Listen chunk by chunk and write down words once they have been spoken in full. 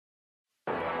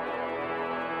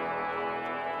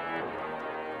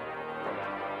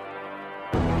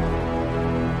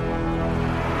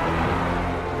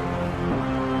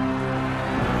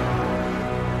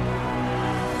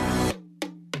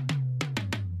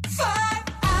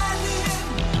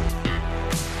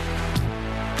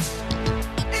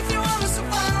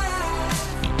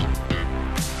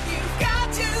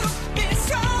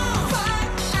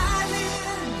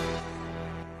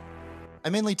I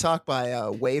mainly talk by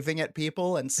waving at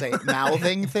people and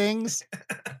mouthing things.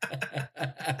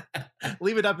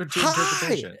 Leave it up to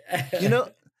interpretation.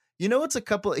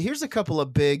 Here's a couple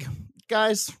of big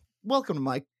guys. Welcome to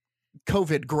my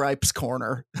COVID gripes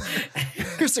corner.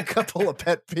 Here's a couple of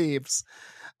pet peeves.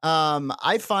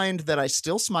 I find that I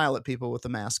still smile at people with the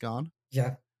mask on.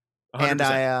 Yeah. 100%. And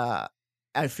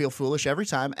I feel foolish every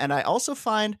time. And I also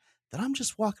find that I'm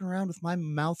just walking around with my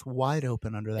mouth wide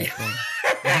open under that thing.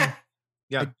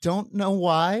 Yeah. I don't know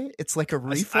why. It's like a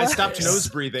reflex. I stopped nose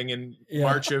breathing in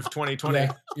March of 2020.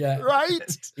 Yeah.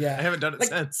 Right? Yeah. I haven't done it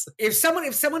since. If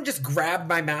someone just grabbed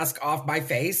my mask off my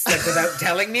face without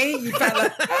telling me, you felt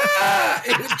like,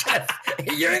 it was just,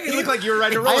 you look like you were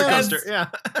riding a roller coaster. Yeah.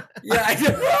 Yeah.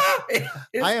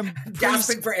 I am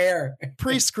gasping for air.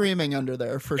 Pre-screaming under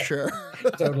there for sure.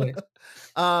 Totally.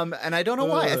 And I don't know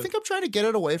why. I think I'm trying to get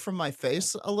it away from my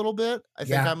face a little bit. I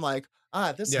think I'm like,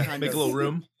 this is kind make of a little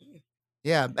room.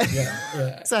 Yeah.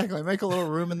 Yeah. Exactly. Make a little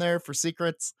room in there for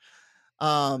secrets.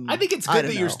 I think it's good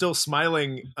that you're still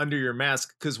smiling under your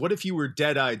mask, because what if you were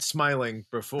dead-eyed smiling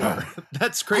before?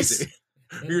 That's crazy.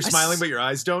 You're smiling, but your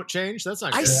eyes don't change? That's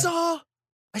not good.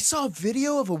 I saw a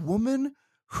video of a woman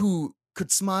who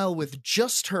could smile with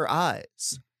just her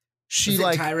eyes. She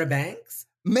like Tyra Banks?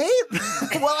 Maybe.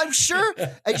 Well, I'm sure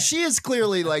she is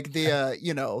clearly like the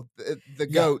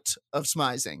goat of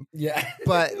smizing. Yeah.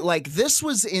 But like this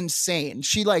was insane.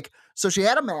 She had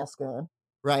a mask on,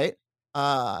 right?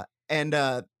 And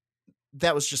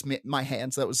that was just my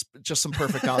hands. That was just some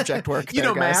perfect object work.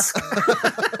 Mask.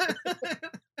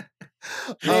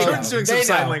 Jordan's doing some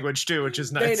sign language too, which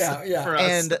is nice for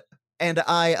us. And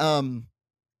I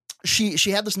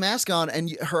She had this mask on,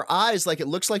 and her eyes, like, it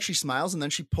looks like she smiles, and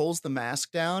then she pulls the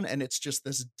mask down, and it's just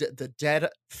this the dead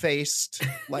faced,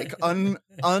 like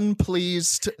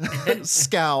unpleased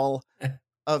scowl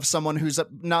of someone who's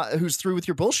through with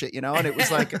your bullshit, And it was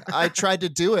like I tried to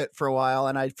do it for a while,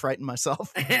 and I frightened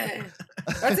myself.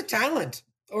 That's a talent,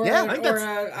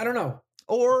 I don't know.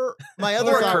 Or my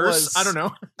other thought curse. was, I don't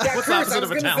know. Yeah, what's the opposite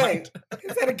of a talent?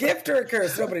 Is that a gift or a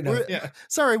curse? Nobody knows.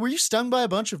 Sorry, were you stung by a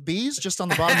bunch of bees just on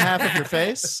the bottom half of your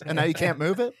face, and now you can't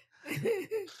move it?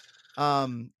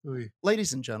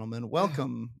 Ladies and gentlemen,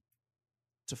 welcome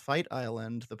to Fight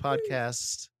Island, the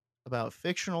podcast about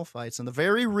fictional fights on the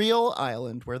very real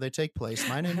island where they take place.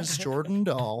 My name is Jordan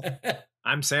Dahl.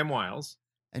 I'm Sam Wiles.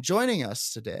 And joining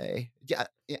us today,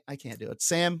 I can't do it.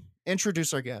 Sam,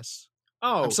 introduce our guest.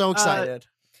 Oh, I'm so excited.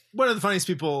 One of the funniest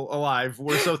people alive.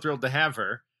 We're so thrilled to have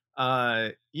her.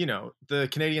 The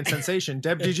Canadian sensation,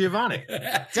 Deb DiGiovanni.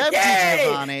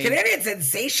 DiGiovanni. Canadian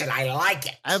sensation. I like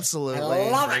it. Absolutely. I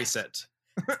love it. It's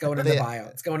going in the bio.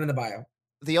 It's going in the bio.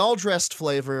 The all-dressed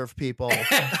flavor of people.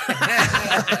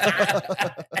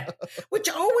 Which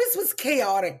always was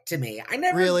chaotic to me. I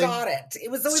never got it.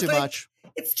 It was always too much.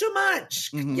 It's too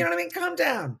much. Mm-hmm. You know what I mean? Calm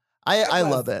down. I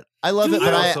love it. I love it,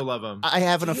 but I also love them. I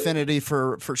have an affinity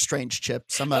for strange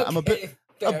chips. I'm a bit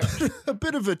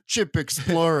of a chip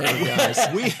explorer, guys.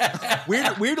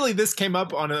 Weirdly, this came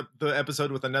up on the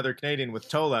episode with another Canadian with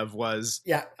Tolev.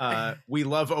 We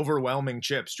love overwhelming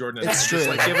chips, Jordan. It's true. Just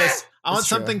like, I want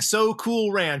something so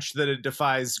cool ranch that it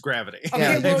defies gravity.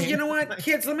 Okay, well, you know what,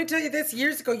 kids? Let me tell you this.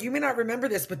 Years ago, you may not remember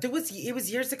this, but it was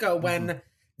years ago when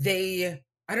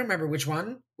I don't remember which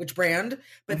brand,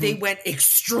 but they went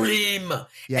extreme.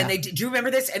 Yeah. And do you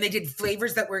remember this? And they did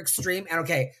flavors that were extreme. And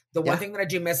the one thing that I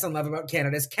do miss and love about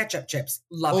Canada is ketchup chips.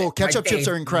 Love it. Ketchup chips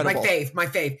are incredible. My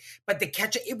fave. But the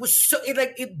ketchup, it was so,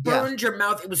 it burned your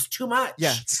mouth. It was too much.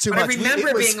 Yeah, it's too much. I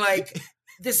remember being like,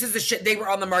 this is the shit. They were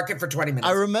on the market for 20 minutes.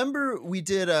 I remember we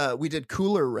did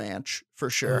Cooler Ranch for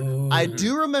sure. Ooh. I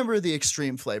do remember the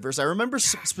extreme flavors. I remember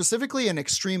specifically an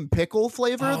extreme pickle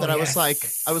flavor that I was like,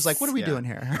 what are we doing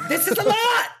here? This is a lot.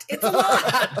 It's a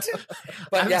lot.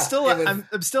 But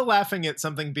I'm still laughing at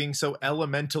something being so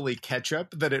elementally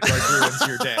ketchup that it like ruins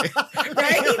your day.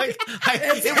 Right?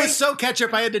 It was so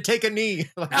ketchup I had to take a knee.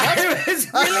 It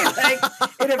was really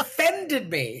it offended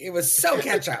me. It was so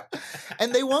ketchup.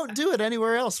 And they won't do it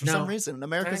anywhere else for some reason.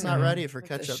 America's not ready for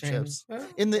ketchup chips. Well,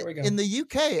 in the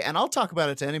UK, and I'll talk about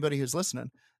it to anybody who's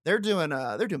listening. They're doing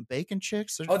bacon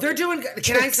chicks. They're doing.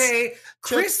 Can I say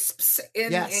crisps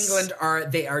in England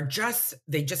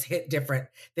they just hit different.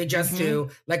 They just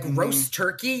do like roast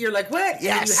turkey. You're like, what?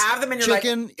 Yes. And you have them and you're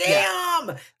chicken, like,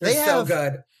 damn, they're so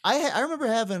good. I remember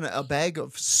having a bag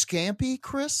of Scampi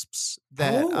crisps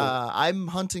that I'm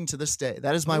hunting to this day.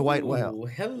 That is my white whale.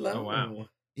 Hello. Oh, wow.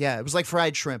 Yeah, it was like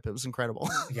fried shrimp. It was incredible.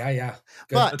 Yeah.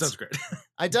 Good. But that sounds great.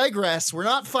 I digress. We're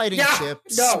not fighting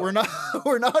chips. No. We're not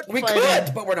we fighting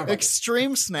could, but we're not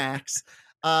extreme snacks.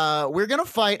 We're gonna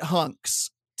fight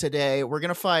hunks today. We're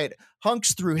gonna fight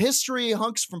hunks through history,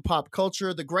 hunks from pop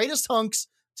culture, the greatest hunks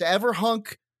to ever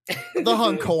hunk the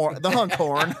hunk horn.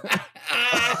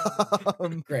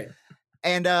 Great.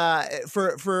 And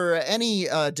for any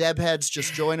Deb heads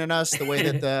just joining us, the way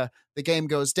that the game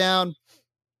goes down,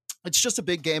 it's just a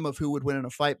big game of who would win in a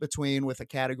fight between, with a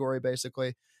category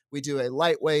basically. We do a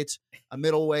lightweight, a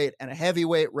middleweight, and a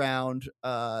heavyweight round.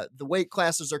 The weight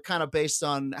classes are kind of based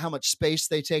on how much space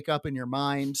they take up in your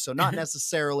mind, so not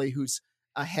necessarily who's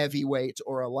a heavyweight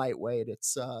or a lightweight.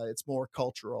 It's more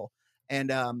cultural,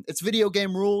 and it's video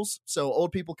game rules. So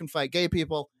old people can fight gay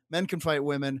people, men can fight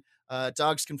women,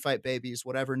 dogs can fight babies,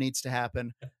 whatever needs to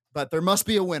happen. But there must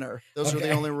be a winner. Those are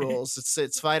the only rules.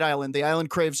 It's Fight Island. The island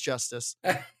craves justice.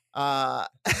 Am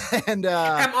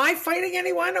I fighting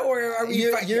anyone, or are we?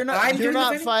 You're not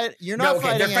fighting.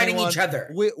 They're fighting each other.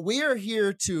 We are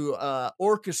here to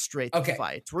orchestrate the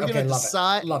fight. We're going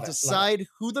to decide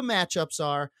who the matchups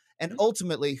are, and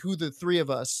ultimately who the three of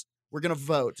us. We're going to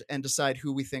vote and decide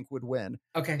who we think would win.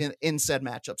 In said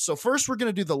matchup. So first, we're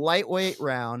going to do the lightweight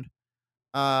round.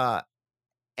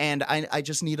 And I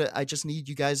just need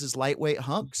you guys as lightweight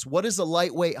hunks. What is a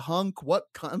lightweight hunk? What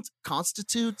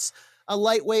constitutes a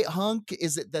lightweight hunk?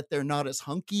 Is it that they're not as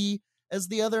hunky as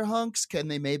the other hunks? Are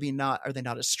they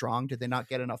not as strong? Did they not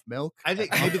get enough milk? I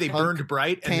think maybe they burned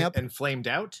bright and flamed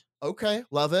out. Okay,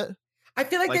 love it. I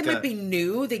feel like they might be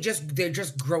new. They're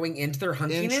just growing into their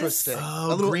hunkiness. Interesting.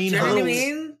 Oh, green hunks. You know what I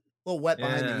mean? A little wet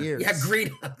behind the ears. Yeah,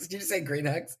 green hunks. Did you say green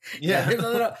hunks? Yeah. There's a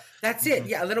little. That's it.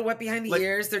 Yeah, a little wet behind the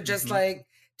ears. They're just like.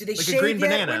 Do they shave a green yet?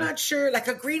 banana. We're not sure. Like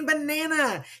a green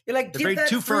banana. You're like, give that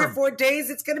 3 or 4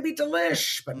 days. It's going to be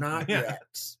delish, but not yet.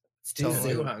 It's too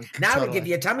soon. Now it'll give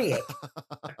you a tummy ache.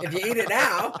 If you eat it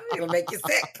now, it'll make you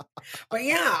sick. But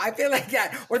yeah, I feel like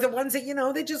that. Or the ones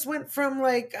that, they just went from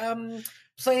like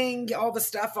playing all the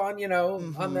stuff on,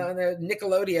 on the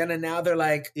Nickelodeon, and now they're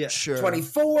like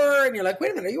 24, and you're like,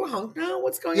 wait a minute, are you a hunk now?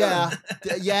 What's going on?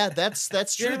 Yeah, that's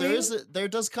true. You know there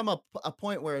does come a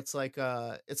point where it's like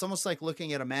it's almost like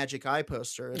looking at a Magic Eye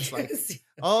poster. It's like,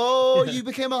 oh, you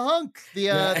became a hunk.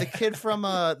 The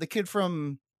kid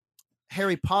from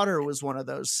Harry Potter was one of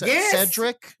those.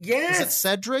 Cedric? Yes. Is it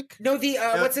Cedric? No,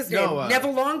 what's his name?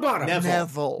 Neville Longbottom.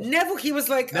 Neville. He was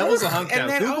like, Neville's a hunk and now.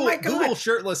 then, Google, oh my God. Google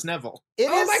shirtless Neville.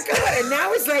 My God. And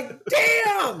now he's like,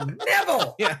 damn,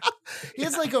 Neville. Yeah.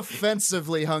 He's like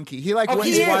offensively hunky. He went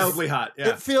wildly hot. Yeah.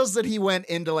 It feels that he went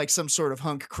into like some sort of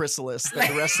hunk chrysalis that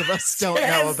the rest of us don't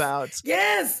know about.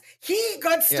 Yes. He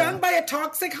got stung by a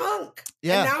toxic hunk.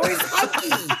 Yeah. And now he's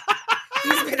hunky.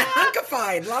 He's been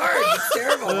hunkified large. It's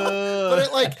terrible.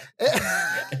 But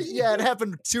it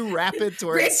happened too rapid to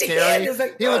where it's scary.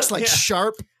 He looks like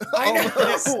Sharp. I know.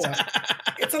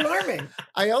 It's alarming.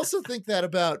 I also think that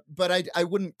but I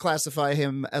wouldn't classify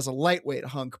him as a lightweight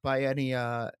hunk by any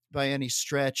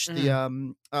stretch.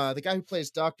 The guy who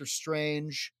plays Doctor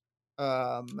Strange.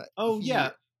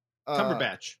 Cumberbatch.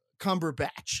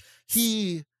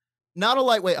 He not a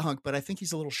lightweight hunk, but I think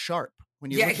he's a little sharp. When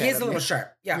you look at him, he is a little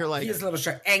sharp. Yeah, he is a little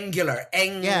sharp. Angular.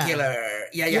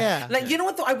 Yeah. Like, you know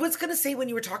what, though? I was going to say when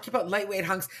you were talking about lightweight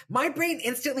hunks, my brain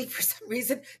instantly, for some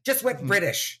reason, just went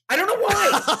British. I don't know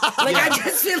why. I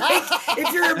just feel like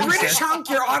if you're a British hunk,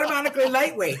 you're automatically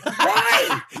lightweight.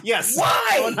 Why? Yes.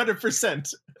 Why?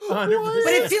 100%. But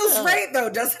it feels right, though,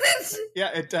 doesn't it? Yeah,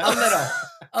 it does.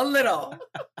 A little.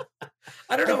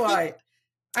 I don't know why.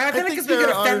 I feel like because we could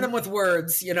offend them with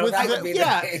words, that would be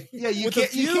the thing. Yeah, you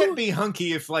can't be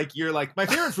hunky if you're like, my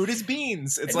favorite food is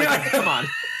beans. It's like, come on.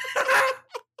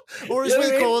 Or as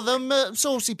we call them,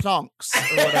 saucy plonks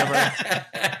or whatever.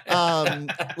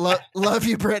 Love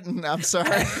you, Britain. I'm sorry.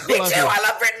 Me too. I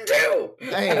love Britain too.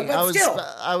 Hey,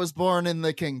 I was born in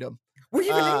the kingdom. Were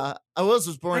you really? I was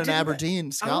born in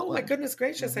Aberdeen, Scotland. Oh my goodness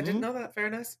gracious! I didn't know that. Very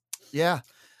nice. Yeah.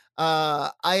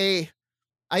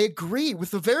 I agree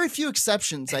with the very few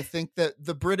exceptions. I think that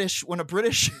when a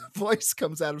British voice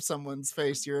comes out of someone's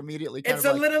face, you're immediately kind of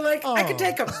little like, I can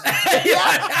take them.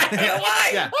 I don't know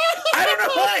why. Yeah. I don't know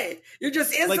why. You're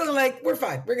just instantly like, we're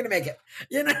fine. We're going to make it.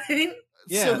 You know what I mean?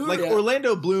 Yeah,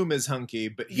 Orlando Bloom is hunky,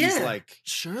 but he's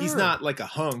he's not like a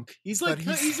hunk. He's like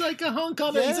a hunk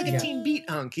on he's like a Teen Beat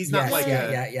hunk. He's not like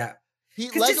yeah.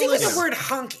 Because just even the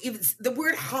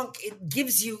word hunk, it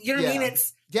gives you, you know what I mean?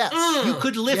 It's you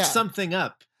could lift something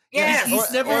up. Yeah,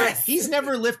 he's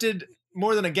never lifted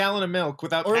more than a gallon of milk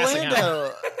without passing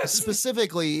out.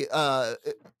 Specifically,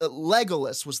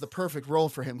 Legolas was the perfect role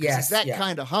for him because he's that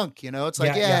kind of hunk. It's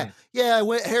like I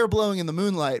went hair blowing in the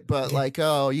moonlight, but like,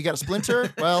 oh, you got a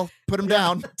splinter? Well, put him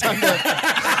down. Time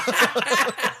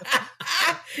to.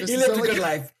 He lived a good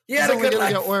life. He had a good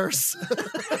life. Get worse.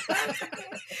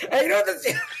 I know this.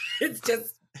 It's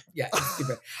just. Yeah, it's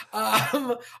stupid.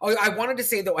 I wanted to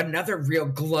say though another real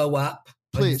glow up.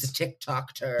 Please, the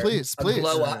TikTok term. Please.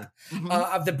 Glow up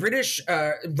of the British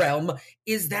realm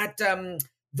is that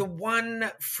the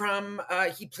one from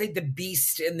he played the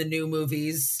Beast in the new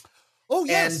movies. Oh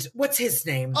yes. And what's his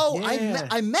name? Oh, yeah.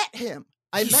 I met him.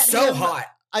 He's so hot.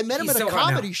 I met him at a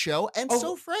comedy show and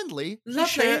so friendly.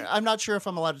 I'm not sure if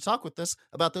I'm allowed to talk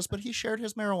about this, but he shared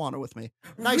his marijuana with me.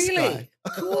 Nice guy.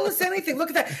 Cool as anything.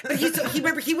 Look at that. But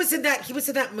he was in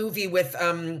that movie with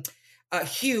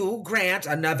Hugh Grant,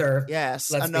 another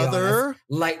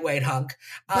lightweight hunk.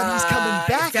 But he's coming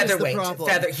back. Featherweight. Is the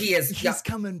problem. He's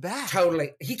coming back.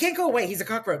 Totally. He can't go away. He's a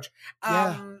cockroach.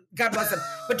 God bless him.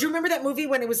 But do you remember that movie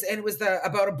when it was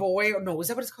about a boy? Or no, was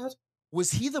that what it's called?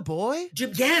 Was he the boy?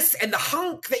 Yes, and the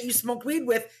hunk that you smoked weed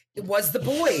with was the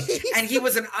boy. And he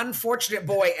was an unfortunate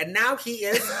boy, and now he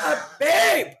is a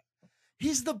babe.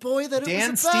 He's the boy that Dan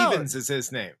it was about. Stevens is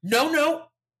his name. No.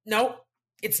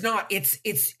 It's not.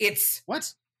 It's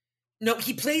what? No,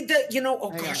 he played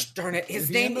the, darn it. His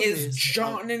name is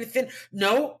John anything.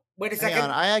 No. Wait a second. Hang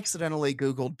on. I accidentally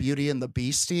Googled Beauty and the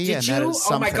Beastie. Did and you? That is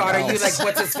Oh my God. else. Are you like,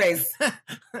 what's his face?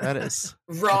 That is.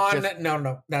 Ron.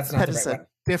 No, that's not the right one.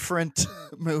 Different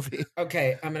movie.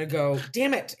 Okay, I'm gonna go.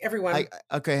 Damn it, everyone.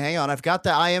 Okay, hang on. I've got the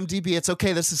IMDb. It's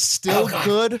okay. This is still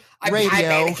good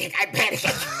radio. I'm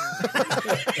panicking.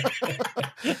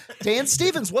 Dan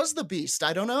Stevens was the Beast.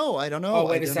 I don't know. Oh,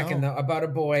 wait a second though. About a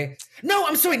boy. No,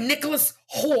 I'm sorry. Nicholas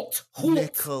Hoult.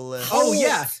 Nicholas. Oh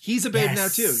yeah, he's a babe now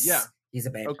too. Yeah, he's a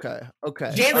babe. Okay.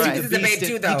 Dan Stevens is a babe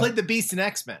too, though. He played the Beast in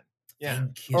X-Men. Yeah.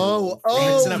 Oh,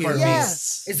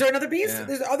 yes. Is there another Beast? Yeah.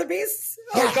 There's other Beasts?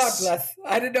 Yes. Oh, God bless.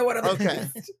 I didn't know what other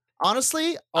Beast.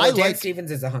 Honestly, Dan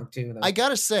Stevens is a hunk too, though. I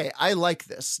gotta say, I like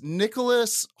this.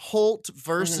 Nicholas Hoult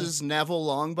versus Neville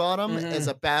Longbottom as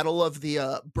a battle of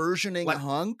the burgeoning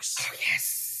hunks. Oh,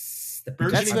 yes. The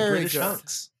burgeoning British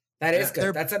hunks. That is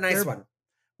good. That's a nice one.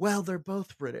 Well, they're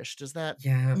both British. Does that?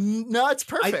 Yeah. No, it's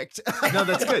perfect. No,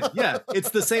 that's good. Yeah,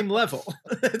 it's the same level.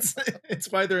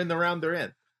 It's why they're in the round they're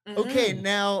in. Okay,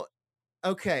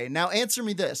 now answer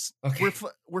me this. Okay.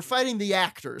 We're fighting the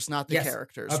actors, not the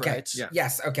characters, right? Yeah.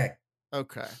 Yes, okay.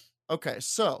 Okay,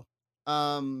 so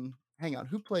hang on.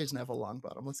 Who plays Neville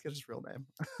Longbottom? Let's get his real name.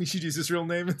 We should use his real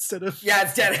name instead of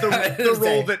the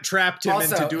role that trapped him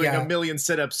into doing a million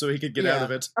sit-ups so he could get out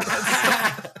of it.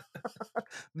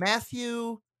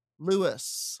 Matthew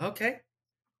Lewis. Okay.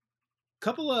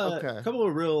 Couple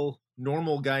of real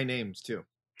normal guy names too.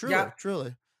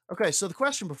 Truly. Okay, so the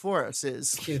question before us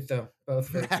is cute though. Both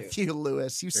very Matthew cute.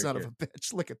 Lewis, you very son cute. Of a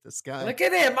bitch. Look at this guy. Look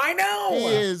at him. I know. He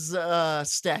is a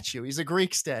statue. He's a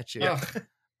Greek statue. Okay,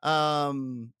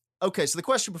 so the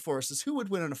question before us is who would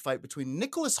win in a fight between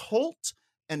Nicholas Hoult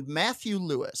and Matthew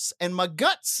Lewis? And my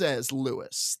gut says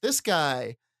Lewis. This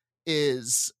guy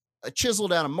is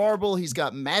chiseled out of marble. He's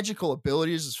got magical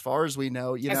abilities as far as we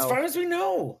know. As far as we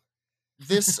know.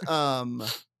 This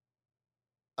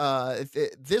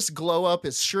this glow up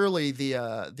is surely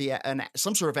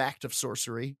some sort of act of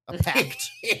sorcery, a pact.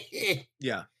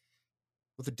 Yeah,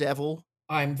 with the devil.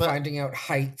 I'm finding out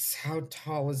heights. How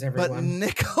tall is everyone? But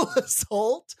Nicholas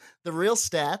Hoult, the real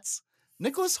stats.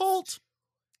 Nicholas Hoult,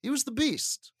 he was the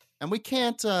Beast, and we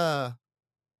can't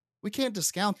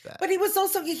discount that. But he was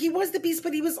the Beast,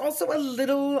 but he was also a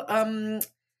little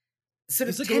sort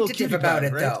of tentative about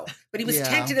it, though. But he was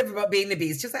tentative about being the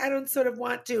Beast. Just I don't sort of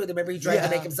want to. And remember, he tried to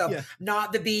make himself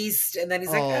not the Beast, and then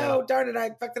he's like, "Oh, darn it, I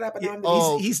fucked it up." And now I'm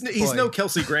the Beast. He's no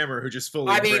Kelsey Grammer who just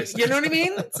fully. You know what I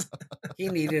mean? He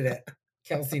needed it.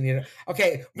 Kelsey needed it.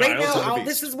 Okay, now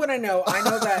this is what I know.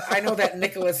 I know that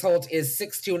Nicholas Hoult is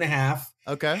 6'2.5".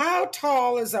 Okay. How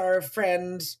tall is our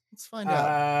friend? Let's find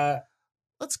out.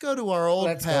 Let's go to our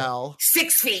old pal.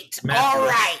 6 feet. All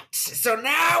right. So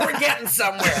now we're getting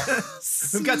somewhere.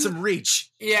 We've got some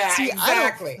reach. Yeah,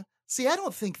 exactly. I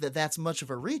don't think that's much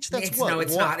of a reach. That's No,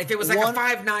 it's not. If it was like a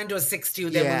 5'9" to a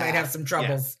 6'2", then we might have some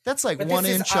troubles. Yeah. That's like but 1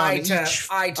 inch on each.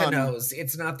 Eye to nose.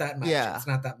 It's not that much. Yeah. It's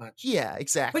not that much. Yeah,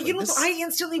 exactly. But you know, I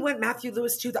instantly went Matthew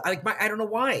Lewis too. I don't know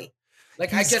why.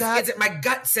 Like my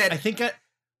gut said. I think I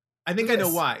know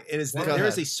why. It is that there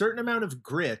is a certain amount of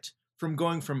grit from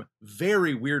going from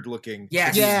very weird looking to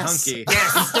hunky. Yes.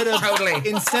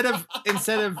 Instead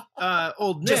of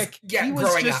old Nick,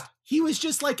 he was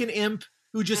just like an imp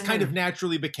who just kind of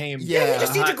naturally became you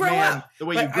just need to grow up the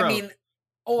way you grow. I mean,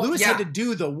 Lewis had to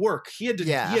do the work. He had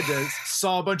to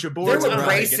saw a bunch of boards. There were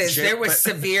braces. There were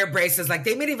severe braces. Like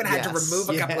they may even had to remove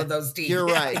a couple of those teeth. You're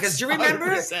right. Because do you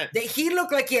remember that he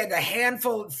looked like he had a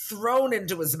handful thrown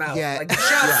into his mouth? Yeah. Like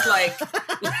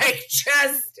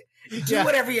just do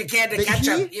whatever you can to catch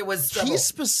him. It was trouble. He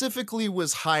specifically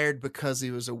was hired because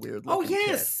he was a weird looking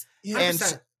yes.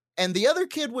 kid. And the other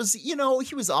kid was, he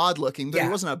was odd looking, but he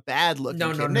wasn't a bad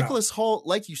looking kid. Nicholas Hoult,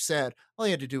 like you said, all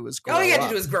he had to do was grow up. All he had to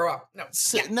do was grow up.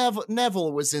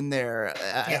 Neville was in there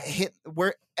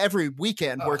every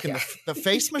weekend working the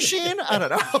face machine. I don't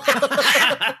know.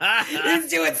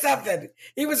 He's doing something.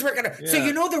 He was working. So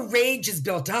the rage is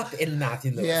built up in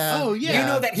Matthew Lewis. Yeah. Oh yeah. You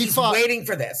know that he's waiting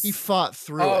for this. He fought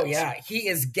through it. Oh yeah. He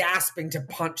is gasping to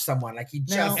punch someone. Like he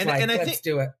just let's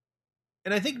do it.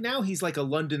 And I think now he's like a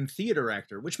London theater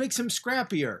actor, which makes him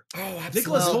scrappier. Oh, absolutely.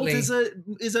 Nicholas Hoult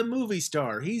is a movie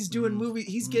star. He's doing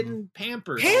He's getting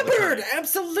pampered.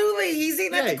 Absolutely. He's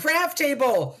eating at the craft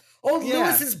table.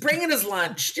 Lewis is bringing his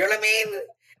lunch. Do you know what I mean?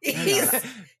 He's at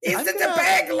the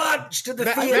bag lunch to the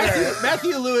theater.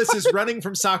 Matthew Lewis is running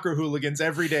from soccer hooligans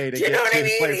every day to get to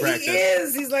play practice. He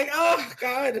is. He's like, oh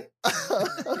God.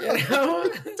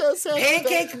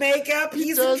 Pancake makeup.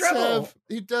 He's in trouble.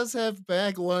 He does have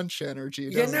bag lunch energy.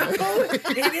 It is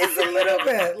a little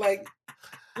bit like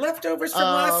leftovers from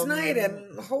last night,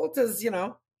 and Holt is,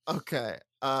 Okay.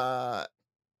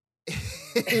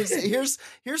 Here's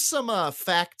some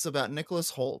facts about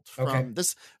Nicholas Hoult from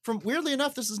weirdly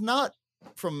enough, this is not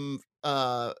from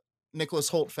Nicholas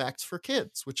Hoult Facts for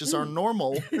Kids, which is our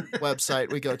normal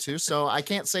website we go to. So I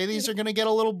can't say these are going to get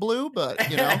a little blue, but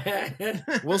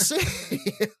we'll see.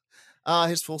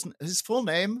 His full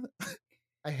name,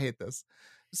 I hate this.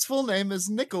 His full name is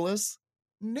Nicholas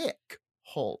Nick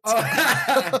Hoult.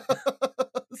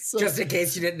 So, just in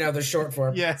case you didn't know the short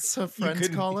form. Yes, so friends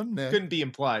call him Nick. Couldn't be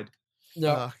implied.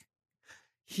 No.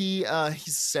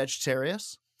 He's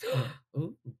Sagittarius.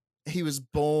 He was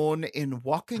born in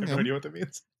Wokingham. I have no idea what that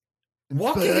means.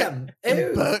 Wokingham.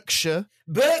 In Berkshire.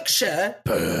 Berkshire.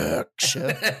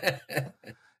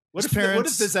 What if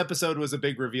this episode was a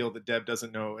big reveal that Deb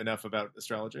doesn't know enough about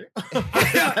astrology?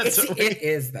 It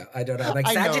is, though. I don't know. Like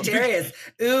Sagittarius.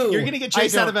 Ooh. You're going to get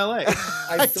chased out of LA.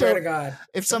 I swear to God.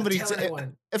 If somebody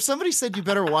said you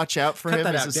better watch out for him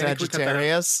as a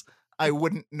Sagittarius, I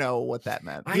wouldn't know what that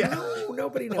meant. I know.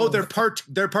 Nobody knows. Oh, they're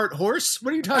part horse?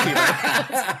 What are you talking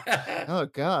about? Oh,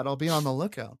 God. I'll be on the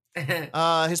lookout.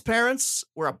 His parents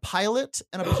were a pilot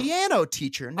and a piano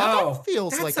teacher. Now that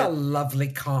feels like a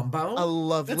lovely combo. A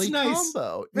lovely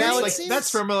combo. Now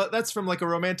that's from like a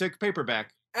romantic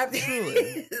paperback.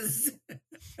 Absolutely.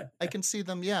 I can see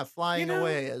them, flying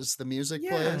away as the music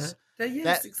plays.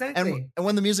 Yes, exactly. And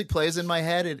when the music plays in my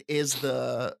head, it is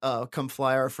the "Come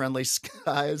Fly Our Friendly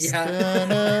Skies."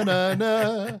 Yeah.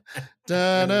 Da-na-na-na,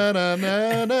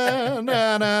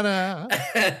 da-na-na-na-na-na-na.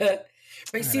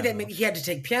 But you see that maybe he had to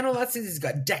take piano lessons. He's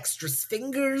got dexterous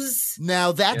fingers.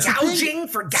 Now that's gouging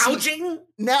for gouging.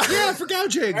 For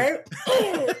gouging. Right?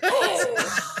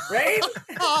 Right?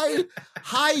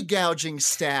 High gouging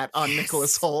stat on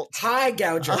Nicholas Hoult. High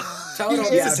gouger. Total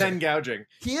He's a 10 gouging.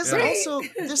 He is also,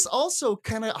 this also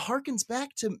kind of harkens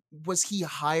back to, was he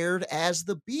hired as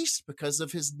the Beast because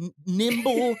of his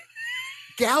nimble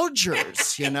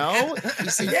gougers, You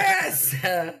see, yes.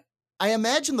 I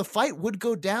imagine the fight would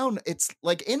go down. It's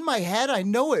like in my head, I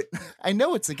know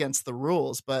it's against the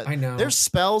rules, but there's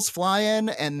spells flying,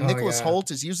 and Nicholas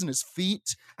Hoult is using his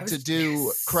feet to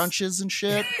do crunches and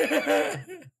shit.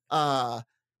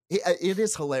 It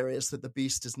is hilarious that the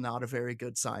Beast is not a very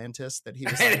good scientist. That he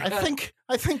was like,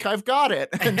 I think I've got it,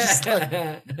 and just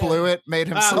like blew it, made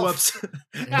himself. Whoops!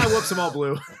 I'm all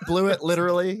blue. Blew it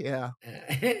literally. Yeah.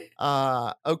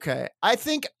 Okay. I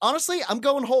think honestly, I'm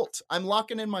going Hoult. I'm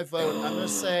locking in my vote. I'm gonna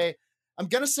say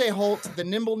Hoult. The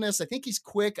nimbleness. I think he's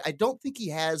quick. I don't think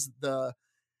he has the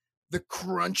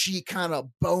crunchy kind of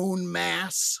bone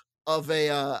mass of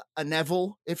a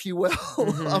Neville, if you will,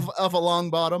 of a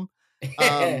Longbottom.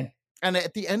 And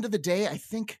at the end of the day, I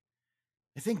think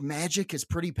magic is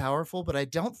pretty powerful, but I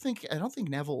don't think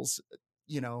Neville's,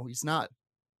 he's not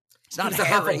a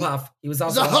Hufflepuff. He was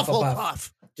also a Hufflepuff.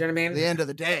 Do you know what I mean? At the end of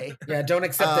the day. Yeah, don't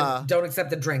accept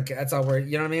the drink. That's all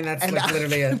you know what I mean? That's like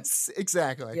literally it.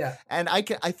 Exactly. Yeah. And I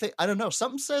don't know.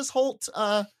 Something says Hoult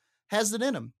has it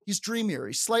in him. He's dreamier.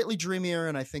 He's slightly dreamier,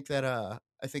 and I think that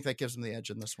gives him the edge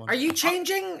in this one. Are you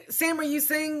changing, Sam? Are you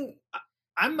saying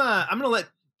I'm gonna let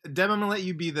Deb, I'm gonna let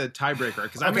you be the tiebreaker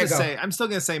because I'm still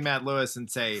gonna say Matt Lewis and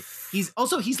say he's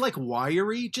like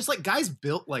wiry, just like guys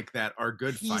built like that are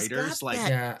good fighters. Like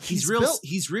he's built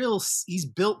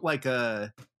like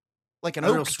an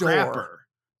oak door.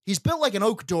 He's built like an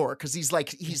oak door because he's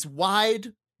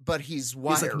wide, but he's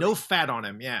wiry. He's like no fat on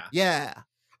him. Yeah. Yeah.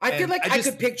 I feel like I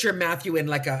could picture Matthew in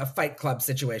like a Fight Club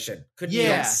situation. Could you?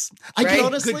 Yes. Right? I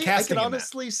could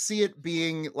honestly see it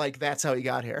being like that's how he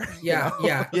got here. Yeah, you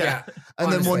know? yeah. And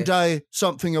honestly. Then one day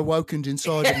something awakened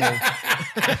inside of me.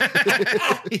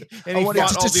 And he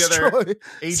fought all the other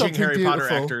aging Harry beautiful.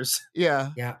 Potter actors. Yeah.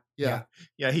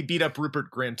 He beat up Rupert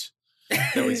Grint.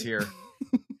 That was here.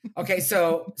 Okay,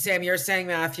 so Sam, you're saying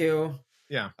Matthew.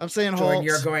 Yeah. I'm saying Jordan, Holtz.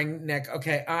 you're going Nick.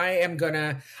 Okay, I'm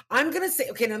gonna say,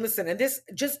 okay, now listen, and this,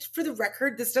 just for the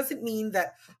record, this doesn't mean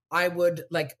that I would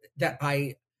like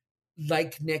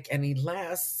Nick any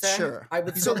less. Sure. I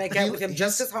would still make out with him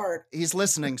just as hard. He's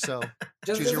listening, so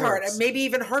just as hard. And maybe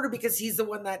even harder because he's the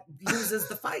one that loses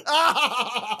the fight.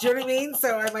 Do you know what I mean?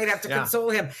 So I might have to console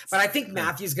him. But I think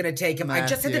Matthew's gonna take him. I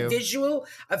just had the visual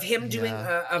of him doing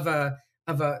of a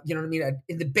you know what I mean,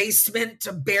 in the basement,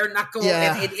 a bare knuckle,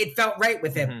 and it felt right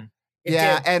with him.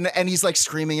 Mm-hmm. And he's like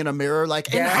screaming in a mirror like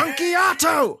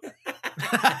Enhunkiato!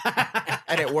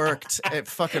 And it worked. It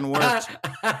fucking worked.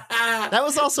 That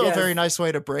was also a very nice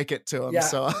way to break it to him.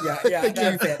 So I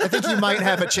think you might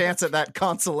have a chance at that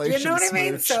consolation. You know what I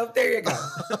mean? So there you go.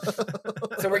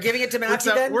 So we're giving it to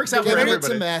Matthew then? Works out for everybody.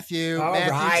 everybody. It to Matthew. All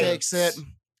Matthew right. takes it.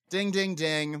 Ding, ding,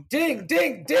 ding. Ding,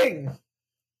 ding, ding.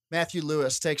 Matthew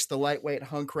Lewis takes the lightweight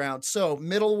hunk round. So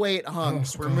middleweight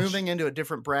hunks. We're moving into a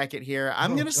different bracket here.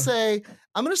 I'm gonna say,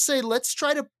 let's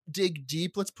try to dig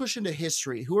deep. Let's push into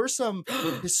history. Who are some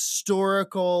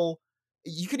historical?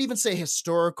 You could even say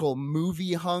historical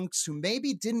movie hunks who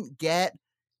maybe didn't get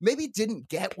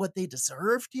what they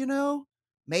deserved. You know,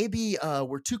 maybe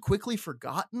were too quickly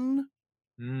forgotten.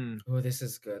 Oh, this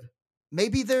is good.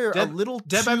 Maybe they're a little.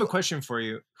 Deb, I have a question for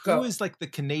you. Who is like the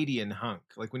Canadian hunk?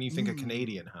 Like when you think of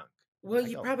Canadian hunk. Well,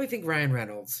 you probably think Ryan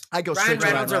Reynolds. I go Ryan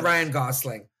Reynolds or Ryan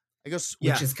Gosling.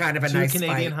 Which is kind of a Two nice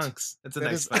Canadian fight. hunks. That's a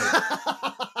nice fight.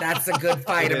 That's a good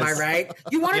fight. Am I right?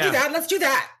 You want to do that? Let's do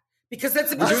that. Because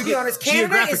let's be honest,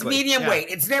 Canada is medium weight.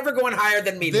 It's never going higher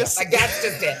than medium. That's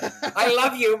just it. I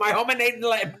love you, my home and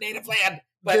native land.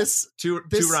 But two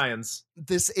Ryans.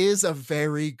 This is a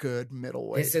very good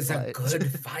middleweight. This is a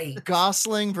good fight.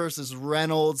 Gosling versus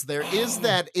Reynolds. There is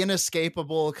that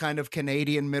inescapable kind of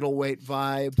Canadian middleweight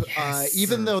vibe. Yes.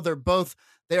 Even though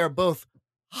they are both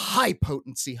high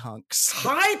potency hunks.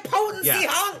 High potency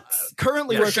hunks.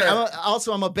 Currently working. Sure.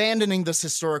 I'm abandoning this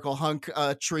historical hunk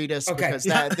treatise because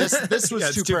this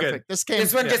was too perfect. This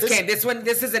one just came. This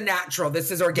is a natural.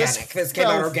 This is organic. This came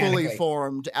out organically. Fully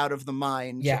formed out of the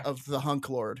mind of the hunk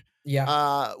lord.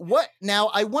 Yeah. What now?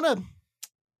 I'm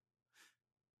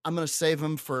gonna save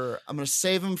him for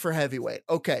heavyweight.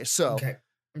 Okay, so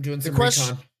I'm doing some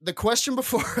recon. The question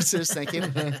before us is, thank you.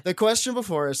 The question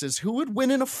before us is, who would win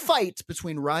in a fight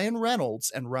between Ryan Reynolds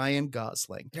and Ryan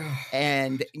Gosling?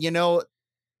 And you know,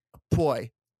 boy,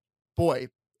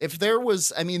 if there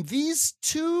was, these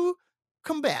two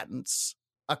combatants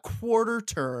a quarter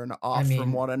turn off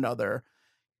from one another.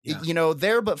 You know,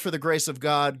 there but for the grace of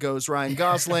God goes Ryan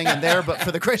Gosling, and there but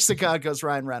for the grace of God goes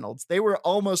Ryan Reynolds. They were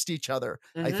almost each other,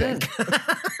 I think.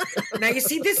 Now you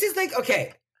see, this is like,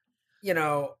 okay, you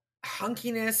know,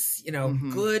 hunkiness, you know,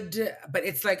 good, but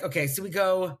it's like, okay, so we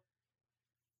go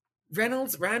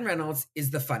Ryan Reynolds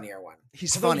is the funnier one.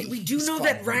 He's funny. We do know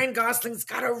that Ryan Gosling's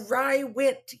got a wry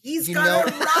wit. He's got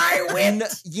a wry wit.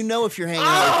 You know, if you're hanging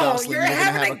out with Gosling, you're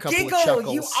having a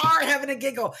giggle. You are having a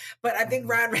giggle. But I think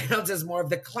Ryan Reynolds is more of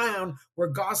the clown, where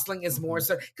Gosling is more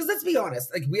so. Because let's be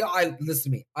honest, like listen to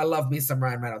me. I love me some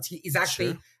Ryan Reynolds. He's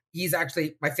actually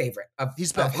my favorite of the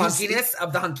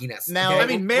hunkiness. Now, okay? I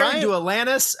mean, married to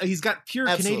Alanis, he's got pure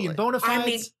Canadian bona fides. I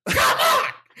mean, come on.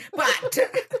 But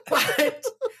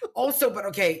also,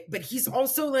 but he's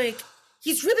also like,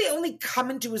 he's really only come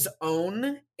into his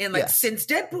own in since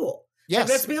Deadpool. Yes. Like,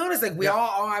 let's be honest. Like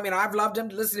I've loved him.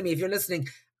 Listen to me. If you're listening,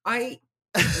 I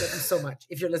love him so much.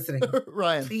 If you're listening,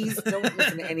 Ryan, please don't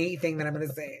listen to anything that I'm going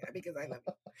to say because I love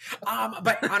you.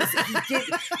 But honestly,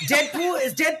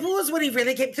 Deadpool is when he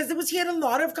really came, because he had a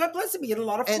lot of, God bless him, he had a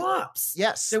lot of flops.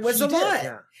 Yes, there was a lot.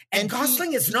 Yeah. And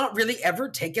Gosling has not really ever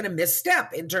taken a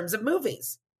misstep in terms of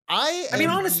movies. I mean,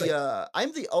 honestly,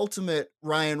 I'm the ultimate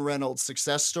Ryan Reynolds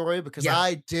success story because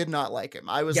I did not like him.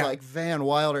 I was like, Van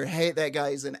Wilder, hate that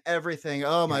guy. He's in everything.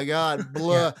 Oh my God,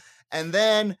 blah. And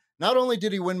then not only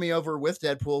did he win me over with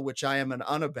Deadpool, which I am an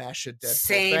unabashed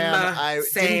Deadpool fan. I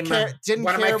didn't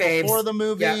care before the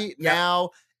movie.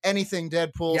 Now anything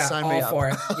Deadpool, sign me up. All for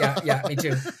it. Yeah, me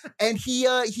too. And he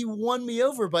won me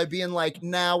over by being like,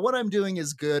 "Nah, what I'm doing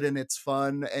is good and it's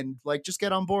fun, and like just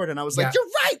get on board." And I was like, "You're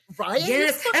right, Ryan."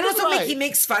 Yes, and also he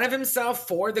makes fun of himself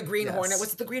for the Green Hornet.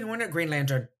 What's it, the Green Hornet, or Green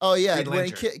Lantern? Oh yeah, when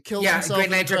he kills himself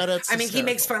Green Lantern. in the credits. I mean, he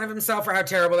makes fun of himself for how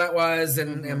terrible that was,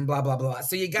 and blah blah blah.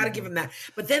 So you got to give him that.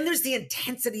 But then there's the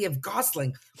intensity of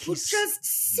Gosling, who just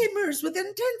simmers with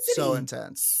intensity. So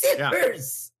intense,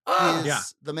 simmers.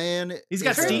 The man. He's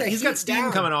got steam. He's got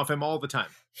steam coming off him all the time.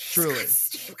 Truly.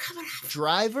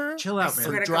 Driver, chill out,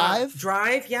 man.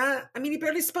 Drive. Yeah. I mean, he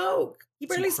barely spoke. He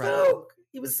was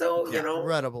so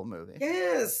incredible movie.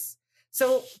 Yes.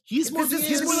 So he's more like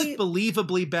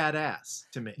believably badass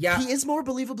to me. Yeah, he is more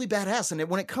believably badass, and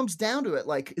when it comes down to it,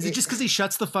 like, is it just because he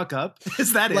shuts the fuck up?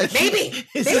 Is that like, it? Maybe.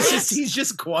 He's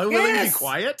just willing to be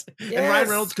quiet, and Ryan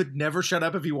Reynolds could never shut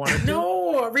up if he wanted to.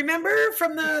 No, remember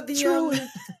from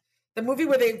the movie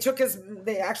where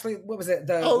what was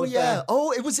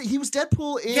it? He was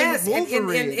Deadpool in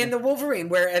Wolverine. In the Wolverine,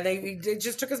 where they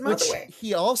just took his mouth away.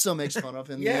 He also makes fun of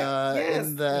in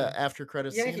the after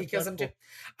credits. Yeah, he kills him too.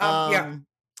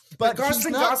 But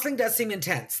Gosling does seem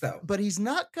intense, though. But he's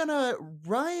not gonna.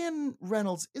 Ryan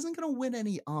Reynolds isn't gonna win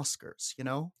any Oscars.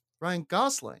 Ryan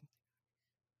Gosling.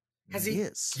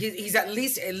 He's at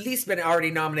least been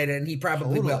already nominated, and he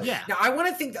probably will. Yeah. Now I want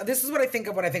to think. This is what I think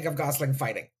of when I think of Gosling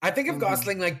fighting. I think of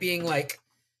Gosling like being like,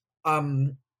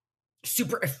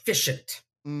 super efficient.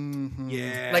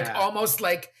 Yeah. Like almost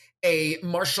like a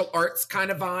martial arts kind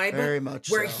of vibe. Very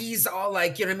much. Where he's all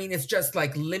like, you know what I mean? It's just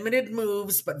like limited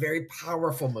moves, but very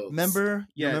powerful moves. Remember?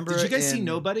 Did you guys see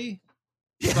Nobody?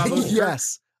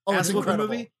 Yes. Oh, it's incredible.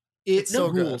 Movie? It's so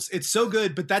rules. It's so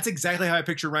good, but that's exactly how I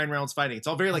picture Ryan Reynolds fighting. It's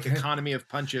all very like economy of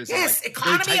punches. Yes, and,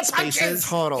 economy of punches. Spaces.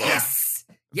 Totally. Yes.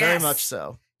 Very much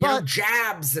so. But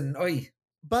jabs and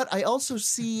But I also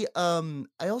see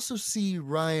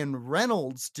Ryan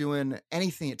Reynolds doing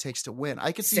anything it takes to win.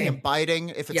 I could see him biting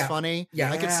if it's funny.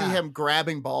 Yeah. I could see him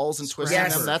grabbing balls and twisting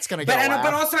them. That's gonna go.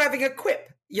 But also having a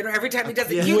quip. Every time he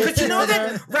does it. Because you know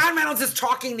that Ryan Reynolds is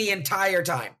talking the entire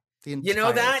time. You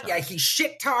know that? Time. Yeah, he's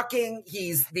shit talking.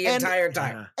 He's the entire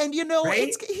time. And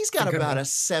he's got about a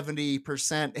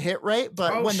 70% hit rate,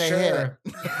 but when they hit.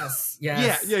 Yes.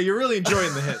 Yeah, you're really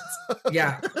enjoying the hits.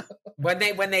 Yeah. When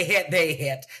they hit, they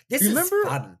hit. This is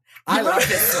fun. I love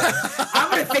this one.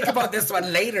 I'm going to think about this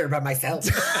one later by myself.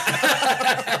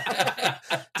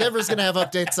 Deborah's going to have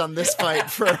updates on this fight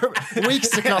for weeks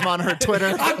to come on her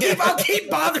Twitter. I'll keep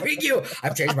bothering you.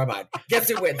 I've changed my mind. Guess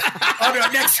who wins? Oh,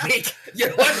 no, next week. You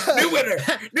know what? New winner.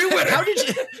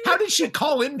 How did she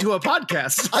call into a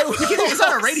podcast? It's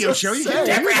not a radio show.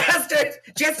 Deborah has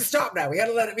to stop now. We got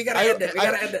to end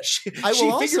it. She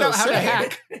figured out how to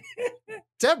hack.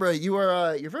 Deborah,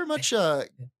 you're very much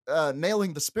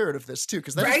nailing the spirit of this too,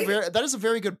 because that is a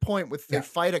very good point with the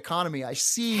fight economy. I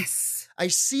see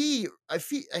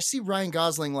Ryan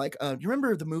Gosling like you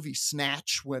remember the movie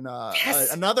Snatch when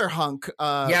another hunk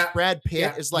Brad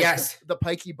Pitt is like the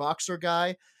pikey boxer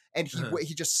guy, and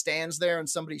he just stands there and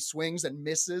somebody swings and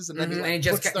misses, and then he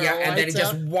just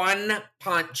one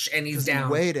punch and he's down.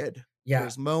 He waited for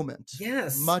his moment.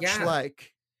 Yes, much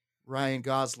like Ryan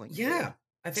Gosling. Yeah. Did.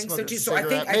 I think so too. So I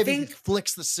think he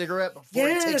flicks the cigarette before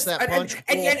he takes that punch.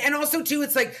 And also too,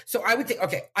 it's like, so I would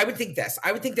think this.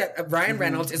 I would think that Ryan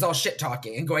Reynolds is all shit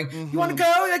talking and going, "You want to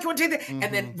go? Like, you want to take that?"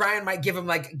 And then Ryan might give him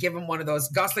one of those.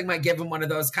 Gosling might give him one of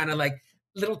those kind of like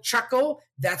little chuckle.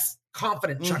 That's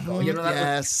confident chuckle. You know that?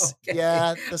 Yes.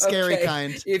 Yeah, the scary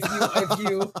kind. If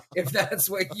that's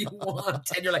what you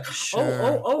want, and you're like,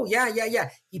 oh, yeah.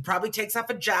 He probably takes off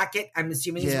a jacket. I'm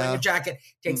assuming he's wearing a jacket.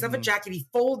 Takes off a jacket. He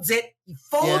folds it.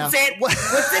 Puts it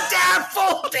down,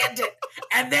 folds it,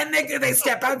 and then they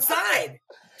step outside.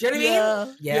 Do you know what I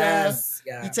mean? Yes.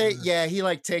 Yeah. He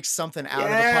like takes something out of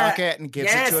the pocket and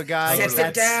gives it to a guy. Sits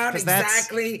it down.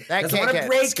 Exactly. That doesn't can't want to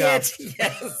break scuffed. it.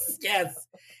 Yes.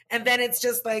 And then it's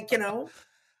just like,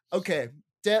 Okay,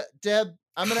 Deb,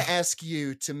 I'm going to ask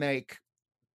you to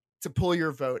pull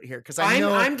your vote here, because I'm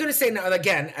going to say no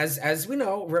again, as we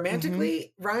know,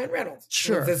 romantically, Ryan Reynolds.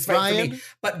 Sure, this fight for me.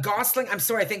 But Gosling, I'm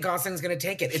sorry, I think Gosling's going to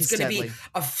take it. It's going to be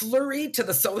a flurry to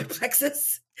the solar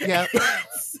plexus. Yeah.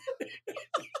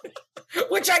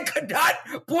 Which I could not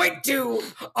point to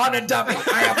on a dummy.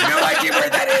 I have no idea where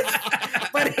that is,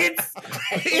 but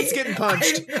it's getting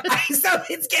punched. So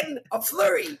it's getting a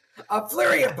flurry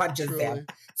of punches there.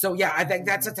 So yeah, I think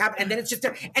that's what's happening. And then it's just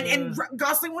and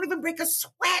Gosling won't even break a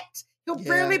sweat. He'll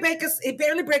barely break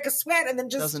a sweat, and then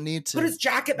just doesn't need to put his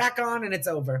jacket back on, and it's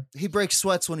over. He breaks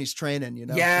sweats when he's training, you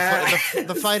know. Yeah,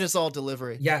 the fight is all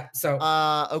delivery. Yeah. So,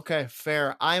 okay,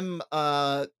 fair. I'm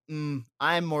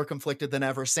more conflicted than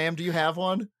ever. Sam, do you have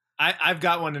one? I've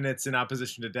got one, and it's in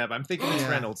opposition to Deb. I'm thinking it's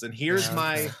Reynolds, and here's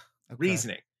my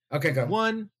reasoning. Okay, go.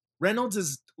 One, Reynolds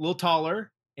is a little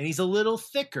taller, and he's a little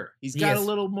thicker. He's got a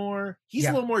little more. He's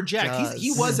a little more jacked.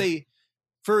 He was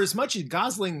for as much as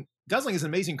Gosling has an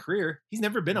amazing career. He's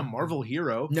never been a Marvel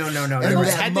hero. No.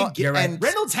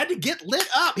 Reynolds had to get lit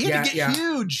up. He had to get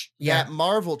huge. Yeah, that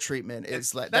Marvel treatment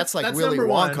is like that's like Willy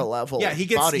Wonka level. Yeah, he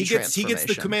gets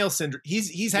the Kumail syndrome.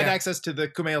 He's had access to the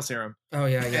Kumail serum. Oh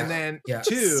yeah. And then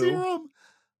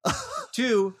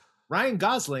two, Ryan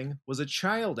Gosling was a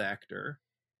child actor.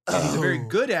 And he's a very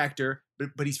good actor, but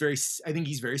I think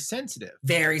he's very sensitive.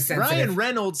 Very sensitive. Ryan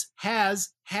Reynolds has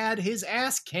had his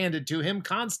ass handed to him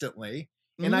constantly.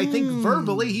 And I think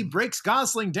verbally he breaks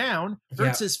Gosling down,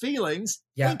 hurts his feelings,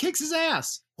 and kicks his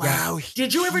ass. Wow.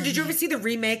 Did you ever see the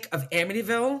remake of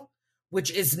Amityville? Which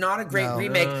is not a great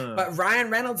remake, but Ryan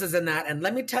Reynolds is in that. And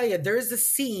let me tell you, there's a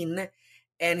scene,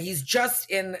 and he's just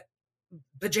in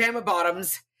pajama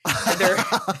bottoms, and they're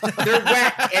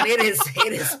wet, and it is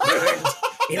burned.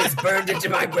 It is burned into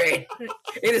my brain.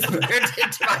 It is burned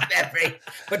into my memory.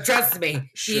 But trust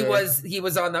me, he was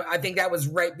on I think that was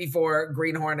right before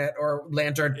Green Hornet or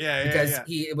Lantern. Because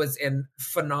he was in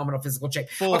phenomenal physical shape.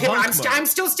 I'm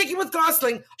still sticking with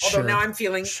Gosling, although now I'm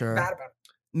feeling bad about it.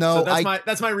 No, so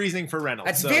that's my reasoning for Reynolds.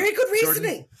 That's very good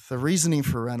reasoning. Jordan? The reasoning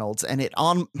for Reynolds, and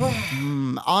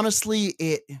honestly,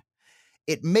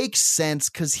 it makes sense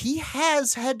because he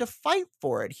has had to fight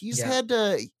for it. He's had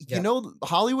to, you know,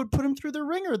 Hollywood put him through the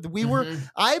ringer.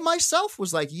 I myself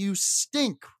was like, you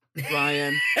stink,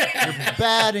 Ryan. You're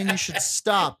bad and you should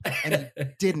stop. And he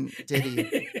didn't, did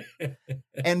he?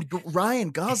 And Ryan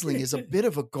Gosling is a bit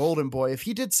of a golden boy. If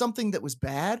he did something that was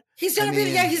bad, he's not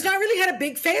really had a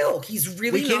big fail. He's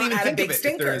really not had a big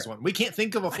stinker. If there is one. We can't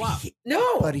think of a flop.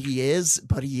 But he is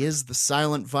the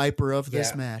silent viper of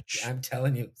this match. I'm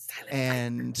telling you,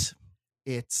 and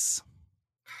it's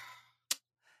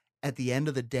at the end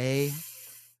of the day,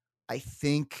 I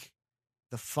think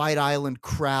the Fight Island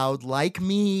crowd, like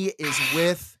me, is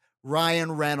with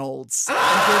Ryan Reynolds.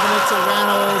 I'm giving it to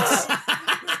Reynolds.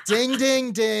 Ding,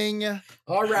 ding, ding.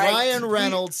 All right. Ryan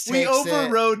Reynolds we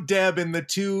overrode Deb in the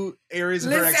two areas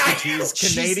of her expertise,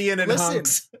 Canadian and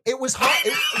hunks. It was hard.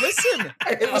 It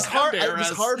was hard. It was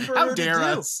hard for her to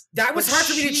do. That was hard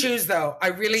for me to choose, though.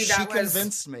 She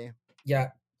convinced me. Yeah.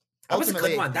 That was a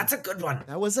good one. That's a good one.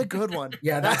 That was a good one.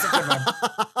 Yeah, that's a good one.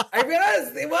 I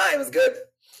realized it was good.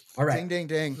 All right. Ding, ding,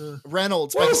 ding.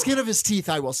 Reynolds, by the skin of his teeth,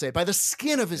 I will say. By the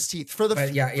skin of his teeth. For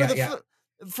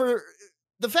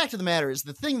the fact of the matter is,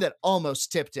 the thing that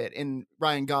almost tipped it in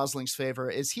Ryan Gosling's favor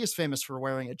is he is famous for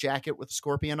wearing a jacket with a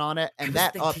scorpion on it, and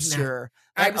that ups your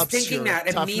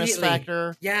toughness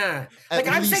factor. Yeah. Like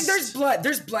I'm saying there's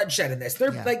bloodshed in this.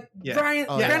 Ryan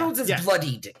Reynolds is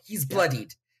bloodied. He's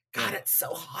bloodied. God, it's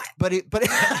so hot. But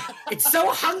it's so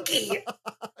hunky.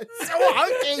 It's so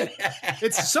hunky.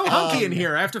 It's so hunky in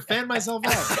here. I have to fan myself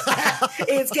up.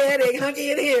 It's getting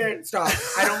hunky in here. Stop.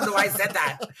 I don't know why I said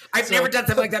that. I've never done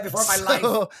something like that before in my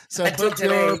life. So put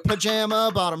your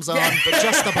pajama bottoms on, but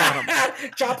just the bottom.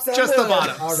 Just the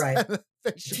bottom. All right.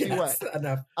 They should be wet.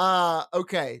 Enough.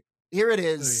 Okay. Here it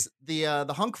is. The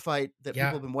hunk fight that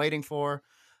people have been waiting for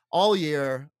all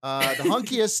year. The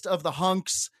hunkiest of the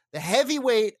hunks. The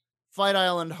heavyweight Fight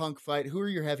Island hunk fight. Who are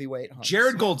your heavyweight hunks?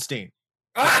 Jared Goldstein.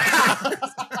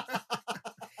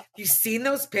 You've seen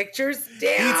those pictures?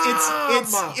 Damn.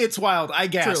 It's wild. I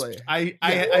gasped. Truly. I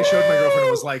showed my girlfriend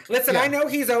and was like, listen, I know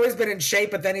he's always been in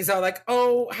shape, but then he's all like,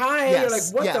 oh, hi. You're like,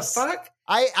 what the fuck?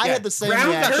 I had the same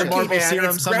ground turkey, Marvel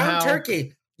serum it's somehow. Ground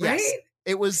turkey, right?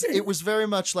 Yes. It was very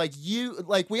much like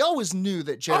we always knew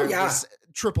that Jared was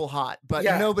triple hot, but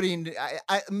nobody,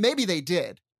 maybe they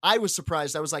did. I was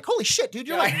surprised. I was like, holy shit, dude,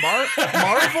 you're like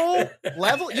Marvel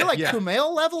level? You're like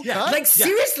Kumail level? Yeah. Like,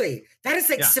 seriously. That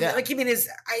is like, like, I mean,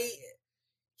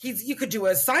 you could do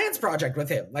a science project with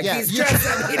him. Like, he's just,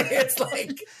 I mean, it's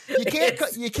like.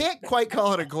 You can't quite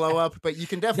call it a glow up, but you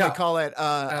can definitely call it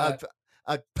a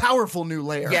powerful new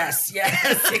layer. Yes,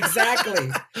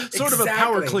 exactly. Sort of a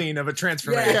power clean of a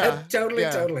transformation. Yeah, totally.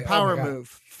 Power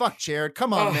move. Fuck, Jared.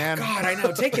 Come on, man. God, I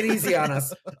know. Take it easy on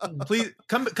us. Please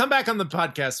come back on the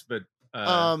podcast, but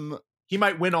he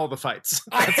might win all the fights.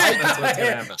 That's what's gonna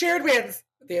happen. Jared wins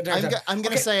the entire time. I'm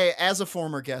going to say, as a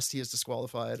former guest, he is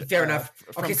disqualified. Fair enough.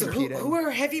 Okay, so who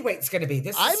are heavyweights going to be?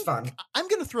 This is fun. I'm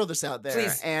going to throw this out there.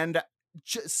 Please. And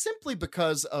simply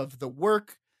because of the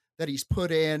work that he's put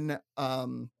in,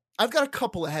 I'm I've got a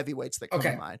couple of heavyweights that come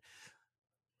to mind.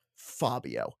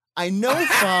 Fabio. I know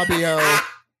Fabio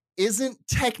isn't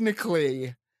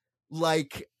technically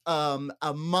like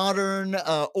a modern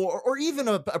or even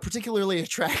a particularly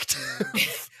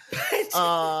attractive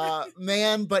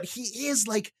man, but he is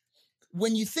like,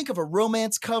 when you think of a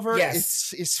romance cover,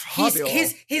 it's Fabio.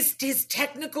 His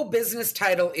technical business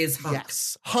title is Hunk.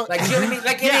 Yes. Hunk. Like, you know what I mean?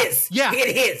 Like, it is. Yeah.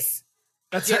 It is.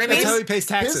 That's how he pays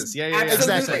taxes. Yeah.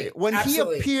 Exactly. When he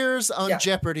appears on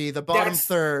Jeopardy, the bottom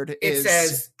third it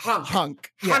says Hunk.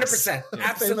 Hunk. 100%.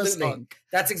 Absolutely. Hunk.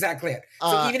 That's exactly it.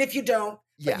 So even if you don't,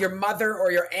 but your mother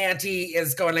or your auntie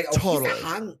is going like, oh, he's a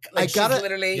hunk. Like,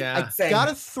 I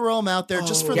gotta throw him out there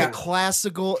just for the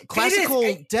classical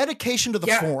dedication to the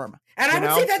form. And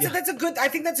I would say that's a good. I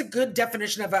think that's a good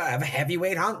definition of a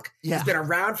heavyweight hunk. Yeah. He's been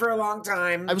around for a long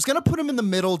time. I was gonna put him in the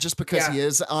middle just because he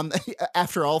is.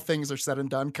 After all things are said and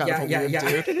done, kind of a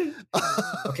weird dude.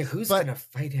 Okay, who's gonna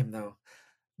fight him though?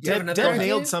 Deb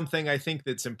nailed something I think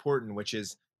that's important, which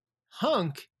is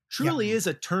hunk truly is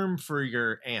a term for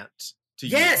your aunt.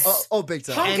 Yes. Oh, big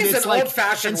time. Hunk is an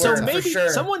old-fashioned word. So maybe for sure.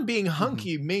 someone being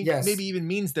hunky maybe even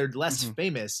means they're less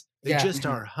famous. They just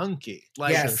are hunky.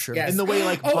 Like in the way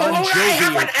like Bon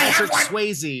Jovi or Patrick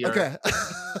Swayze or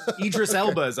Idris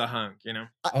Elba is a hunk, you know?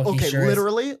 Okay, sure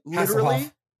literally,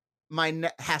 my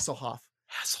Hasselhoff.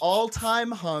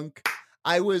 All-time hunk.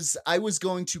 I was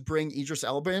going to bring Idris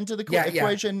Elba into the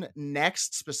equation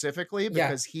next specifically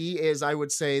because he is, I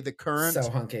would say, the current so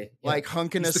hunky. Like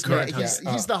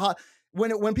hunkiness. He's the hot.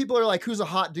 When people are like, who's a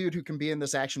hot dude who can be in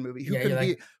this action movie?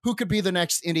 Who could be the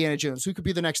next Indiana Jones? Who could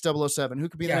be the next 007? Who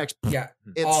could be the next?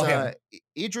 It's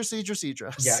Idris.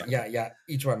 Yeah.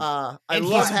 Each one. I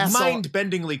love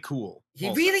mind-bendingly cool. He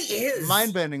really is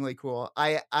mind-bendingly cool.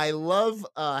 I love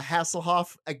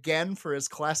Hasselhoff again for his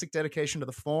classic dedication to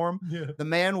the form. Yeah. The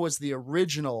man was the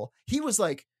original. He was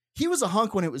a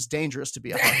hunk when it was dangerous to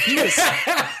be a hunk.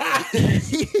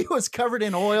 He was covered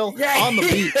in oil on the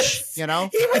beach, you know?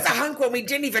 He was a hunk when we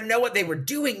didn't even know what they were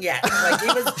doing yet. Like, he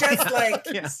was just like...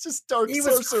 It's just dark He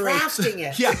was crafting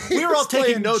it. Yeah, we were all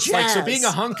taking notes. Jazz. Like, so being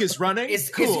a hunk is running?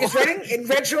 Cool. Is running in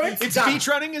red shorts? It's beach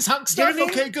running is hunk stuff? You know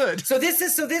what I mean? Okay, good. So this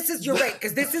is, you're right,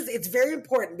 because it's very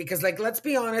important because, like, let's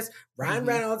be honest, Ryan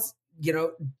Reynolds... You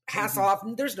know,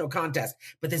 Hasselhoff, there's no contest,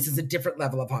 but this is a different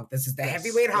level of hunk. This is the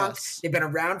heavyweight hunk. They've been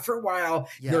around for a while.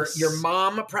 Your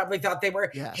mom probably thought they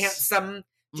were handsome.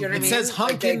 Do you know what I mean? It says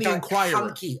hunk in the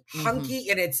Inquirer. Hunky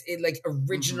in its like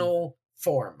original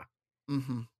form.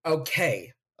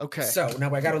 Okay. So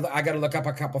now I gotta look up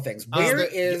a couple things. Where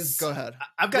is? Go ahead.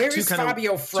 I've got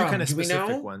Fabio from? Two kind of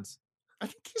specific ones. I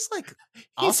think he's like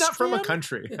he's not from a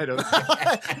country. I don't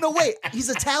know. No, wait, he's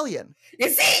Italian.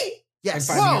 Is he?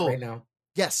 Yes. I'm finding it right now.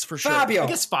 Yes, for sure. Fabio. I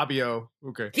guess Fabio.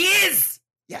 Okay. He is.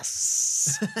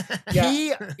 Yes.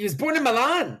 He was born in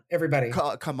Milan, everybody.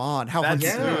 Come on. How hunky.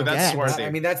 That's swarthy.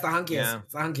 I mean, that's the hunkiest. Yeah.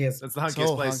 It's the hunkiest. That's the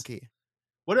hunkiest place. Hunky.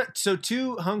 So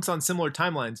two hunks on similar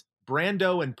timelines,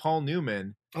 Brando and Paul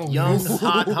Newman. Young,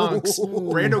 hot hunks.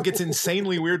 Brando gets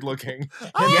insanely weird looking.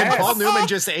 And then Paul Newman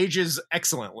just ages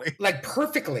excellently. Like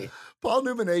perfectly. Paul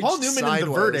Newman in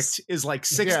The Verdict is like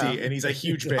 60 and he's a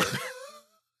huge babe.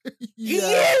 He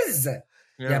is.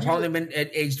 Yeah, Paul Newman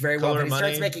aged very well. When he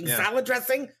starts making salad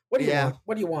dressing, what do you want?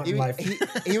 What do you want in life?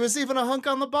 He was even a hunk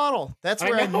on the bottle. That's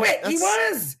where I know it. He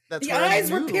was. The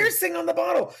eyes were piercing on the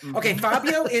bottle. Okay,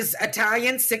 Fabio is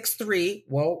Italian, 6'3".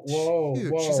 Whoa.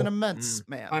 She's an immense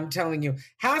man. I'm telling you.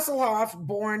 Hasselhoff,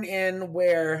 born in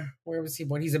where was he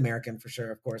born? He's American for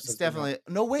sure, of course. It's definitely.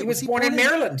 No, wait. He was born in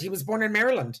Maryland. He was born in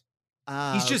Maryland.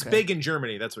 He's just big in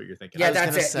Germany. That's what you're thinking. Yeah,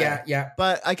 that's it. Yeah.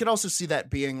 But I could also see that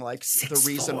being like 6'4". The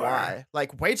reason why.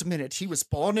 Like, wait a minute, he was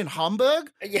born in Hamburg?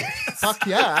 Yes. Fuck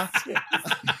yeah.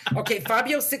 Okay,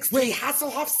 Fabio 6'3",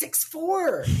 Hasselhoff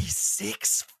 6'4". He's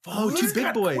 6'4". Oh, two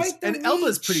big boys. And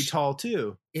Elba's pretty tall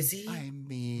too. Is he? I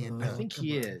mean, I think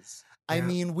he is. I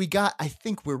mean, we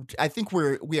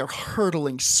are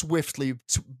hurtling swiftly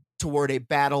toward a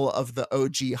battle of the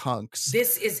OG hunks.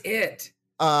 This is it.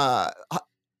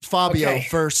 Fabio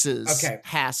versus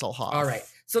Hasselhoff. All right.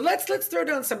 So let's throw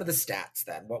down some of the stats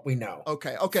then, what we know.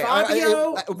 Okay.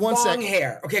 Fabio, long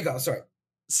hair. Okay, go. Sorry.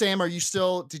 Sam,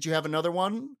 did you have another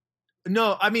one?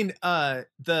 No, I mean, I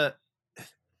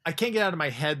can't get out of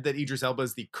my head that Idris Elba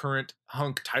is the current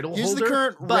hunk title holder. He's the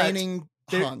current reigning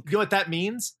hunk. You know what that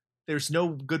means? There's no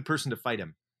good person to fight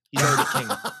him. He's already king.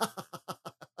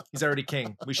 He's already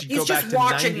king. We should go back to 90s. He's just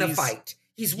watching the fight.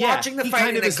 He's watching the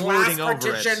fight in a glass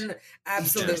partition.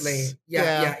 Absolutely.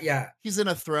 Yeah. He's in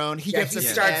a throne. He gets he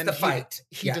starts the fight.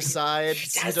 He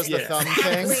decides. He does the thumb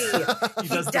thing. He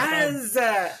does.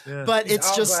 But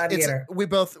it's just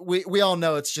we all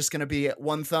know it's just going to be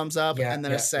one thumbs up and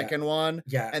then a second one.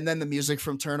 Yeah. And then the music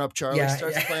from Turn Up Charlie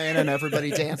starts playing and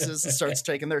everybody dances and starts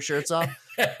taking their shirts off.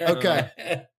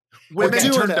 Okay. Women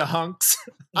turn to hunks.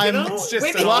 It's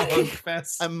just a hunk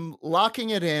fest. I'm locking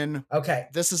it in. Okay.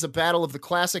 This is a battle of the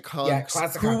classic hunks.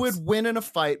 Who would win in a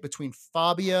fight between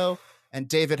Fabio and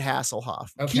David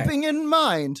Hasselhoff? Okay. Keeping in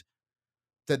mind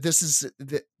that this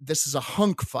is a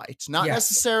hunk fight, not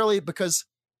necessarily because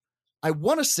I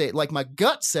want to say, like, my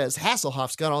gut says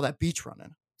Hasselhoff's got all that beach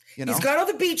running. You know? He's got all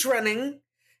the beach running.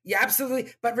 Yeah,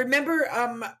 absolutely. But remember,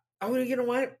 you know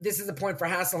what? This is a point for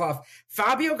Hasselhoff.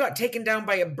 Fabio got taken down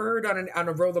by a bird on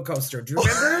a roller coaster. Do you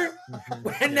remember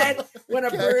when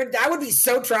a bird? That would be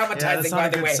so traumatizing. By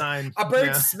the way, a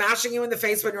bird smashing you in the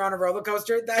face when you're on a roller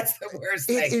coaster. That's the worst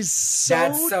thing. It is so.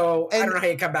 That's so. I don't know how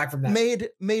you come back from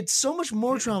that. Made so much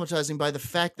more traumatizing by the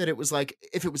fact that it was like,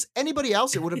 if it was anybody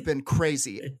else, it would have been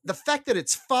crazy. The fact that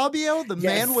it's Fabio, the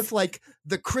man with like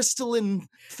the crystalline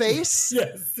face,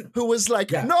 who was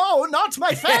like, no, not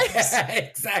my face.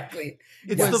 Exactly.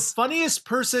 It's the funniest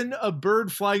person a bird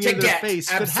flying in their face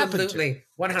could happen to.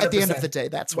 100%. At the end of the day,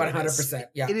 that's what 100%.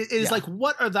 Yeah. It is like,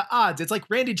 what are the odds? It's like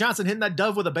Randy Johnson hitting that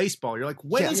dove with a baseball. You're like,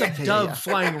 when is a dove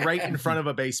flying right in front of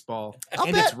a baseball?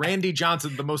 It's Randy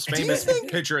Johnson, the most famous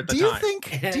pitcher at the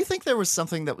time. Do you think there was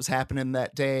something that was happening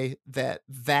that day that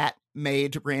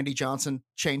made Randy Johnson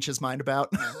change his mind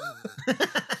about?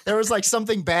 There was like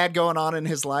something bad going on in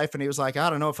his life and he was like,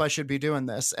 I don't know if I should be doing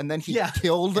this. And then he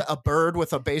killed a bird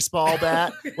with a baseball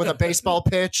bat, with a baseball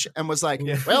pitch, and was like,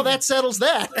 well, that settles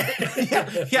that.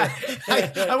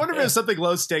 I wonder if it was something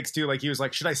low stakes too. Like he was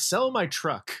like, should I sell my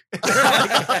truck?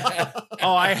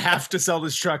 I have to sell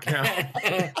this truck now.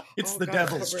 It's the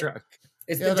devil's truck.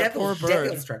 It's the devil's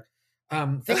truck.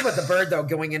 Think about the bird though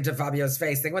going into Fabio's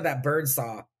face. Think what that bird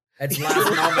saw. It's last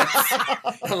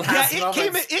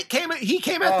moments. He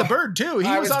came at the bird too. He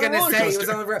was on a roller coaster. He was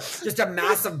on the road. Just a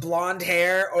mass of blonde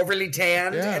hair, overly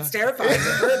tanned. It's terrifying.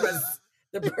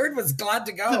 The bird was glad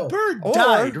to go. The bird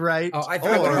died, right? Oh, I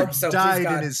would hope so. Died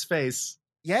in his face.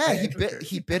 Yeah,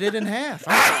 he bit it in half.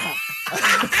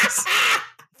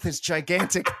 His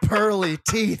gigantic pearly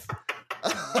teeth.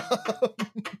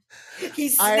 He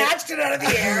snatched it out of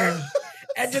the air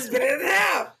and just bit it in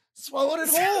half. Swallowed it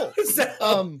whole.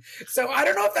 So I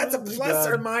don't know if that's a plus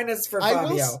or minus for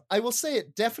Fabio. I will say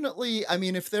it definitely. I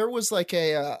mean, if there was like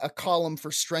a column for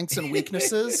strengths and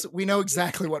weaknesses, we know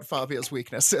exactly what Fabio's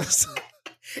weakness is.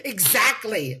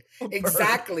 Exactly.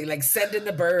 Like send in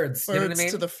the birds. You know what I mean?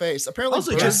 To the face. Apparently,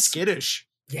 also just skittish.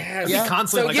 Yes. Yeah.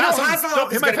 Constantly so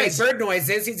Hasselhoff is going to make bird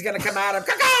noises. He's going to come out of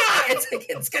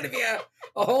it's going to be a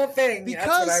whole thing. That's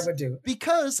what I would do.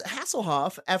 Because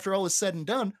Hasselhoff, after all is said and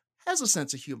done, has a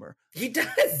sense of humor. He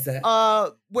does.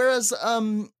 Whereas,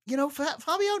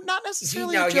 Fabio, not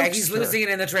necessarily. He's losing it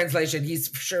in the translation. He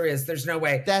sure is. There's no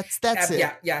way. That's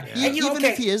it. Yeah. And even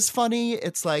if he is funny,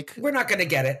 it's like we're not going to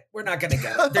get it. We're not going to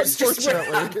get it.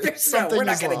 We're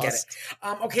not going to get it.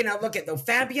 Okay, now look at though.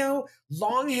 Fabio,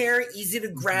 long hair, easy to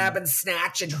grab and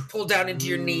snatch and pull down into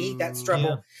your knee. That's trouble.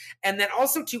 Yeah. And then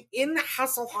also in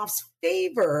Hasselhoff's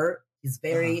favor, he's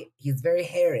very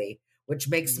hairy. Which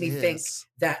makes me think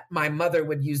that my mother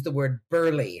would use the word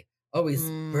burly. Oh, he's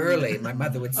burly. My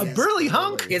mother would say a burly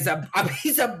hunk. He's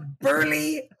a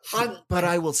burly hunk. But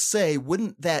I will say,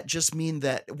 wouldn't that just mean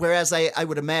that? Whereas I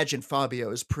would imagine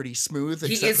Fabio is pretty smooth,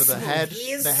 except for the head.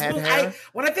 The head hair.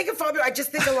 When I think of Fabio, I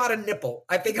just think a lot of nipple.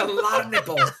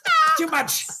 Too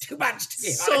much to be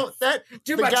honest. So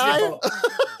too much nipple.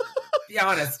 Be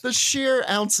honest. The sheer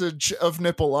ounceage of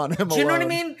nipple on him. Do you know what I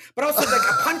mean? But also, like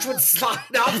a punch would slide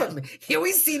off him. He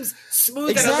always seems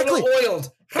smooth and a little oiled.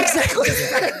 Exactly.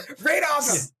 Right off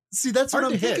him. See, that's what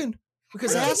I'm thinking.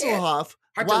 Because Hasselhoff,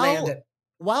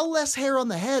 while less hair on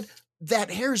the head, that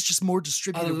hair is just more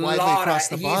distributed widely across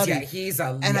the body.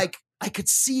 I could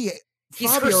see it.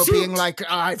 Fabio being like,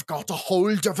 I've got a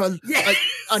hold of a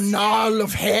knoll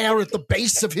of hair at the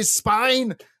base of his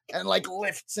spine, and like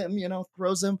lifts him,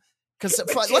 throws him. Because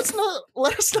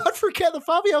let us not forget that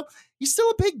Fabio, he's still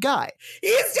a big guy. He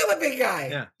is still a big guy.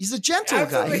 Yeah. He's a gentle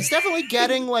guy. He's definitely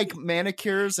getting like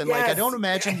manicures and like I don't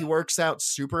imagine he works out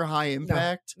super high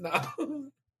impact.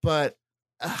 No. But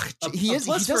he is.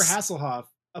 A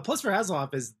plus for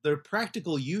Hasselhoff is their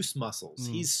practical use muscles.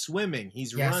 He's swimming.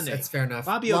 He's running. That's fair enough.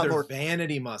 Fabio, they're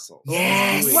vanity muscles.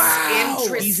 Yes. Wow.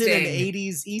 Interesting.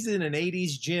 He's in an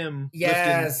 80s gym.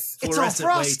 Yes. It's all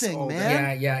frosting,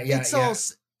 man. Yeah.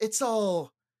 It's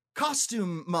all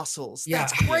costume muscles.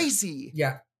 That's crazy.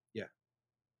 Yeah.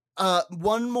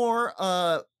 One more.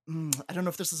 I don't know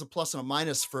if this is a plus and a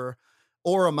minus for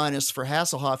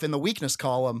Hasselhoff in the weakness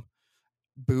column.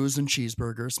 Booze and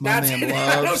cheeseburgers. My man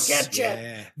loves. That'll get you.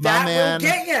 Yeah. My man will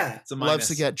get you. loves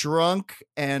to get drunk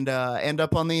and end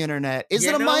up on the internet. Is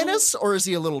it a minus, or is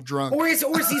he a little drunk? Or is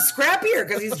he scrappier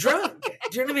because he's drunk?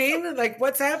 Do you know what I mean? Like,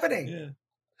 what's happening? Yeah.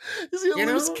 Is he a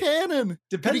loose cannon?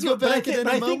 Depends. Go back at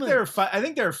any moment? I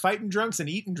think there are fighting drunks and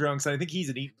eating drunks, and I think he's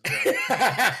an eating drunk.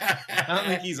 I don't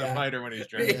think he's a fighter when he's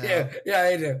drunk. Yeah,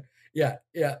 I do. Yeah.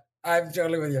 I'm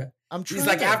totally with you. He's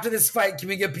like, after this fight, can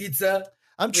we get pizza?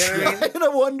 I'm trying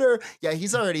to wonder. Yeah,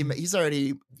 he's already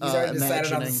decided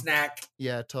on the snack.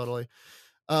 Yeah, totally.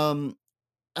 I'm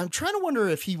trying to wonder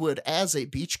if he would, as a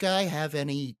beach guy, have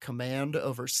any command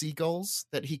over seagulls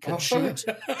that he could shoot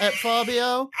at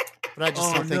Fabio. But I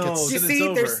just don't think it's. You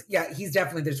see,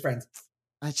 there's friends.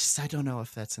 I don't know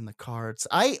if that's in the cards.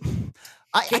 I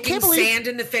can't believe sand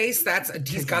in the face.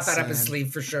 He's got that up his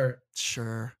sleeve for sure.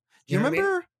 Sure. Do you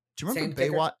remember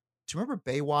Baywatch? Do you remember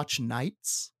Baywatch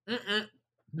Nights?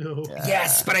 No.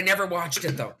 Yes, but I never watched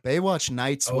it though. Baywatch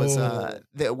Nights was a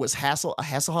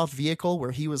Hasselhoff vehicle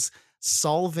where he was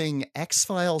solving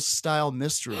X-Files style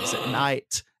mysteries at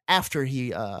night after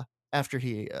he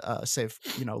saved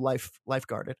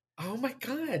lifeguarded. Oh my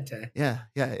god. Yeah.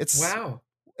 It's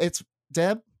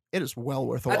Deb. It is well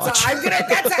worth a watch.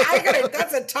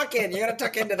 That's a tuck in. You gotta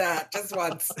tuck into that just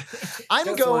once.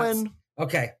 I'm going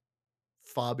okay.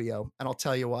 Fabio, and I'll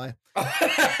tell you why.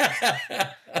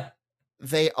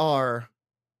 They are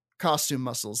costume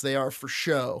muscles. They are for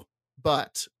show.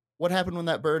 But what happened when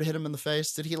that bird hit him in the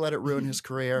face? Did he let it ruin his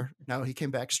career? No, he came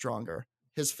back stronger.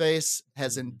 His face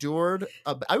has endured.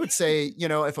 I would say,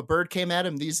 if a bird came at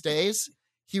him these days,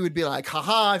 he would be like,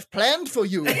 haha, I've planned for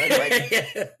you.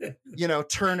 And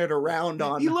turn it around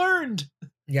on. He learned.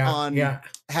 On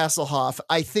Hasselhoff.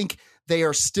 I think they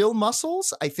are still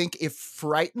muscles. I think if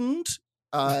frightened,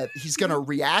 he's going to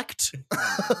react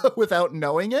without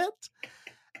knowing it.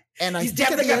 And he's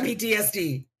definitely got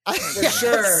PTSD for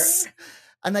sure.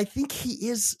 And I think he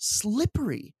is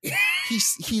slippery.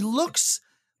 He looks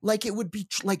like it would be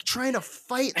like trying to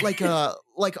fight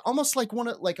almost like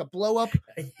a blow up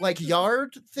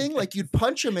yard thing. Like you'd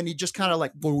punch him and he just kind of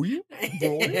like boy.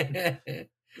 Yeah.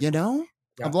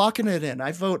 I'm locking it in.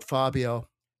 I vote Fabio.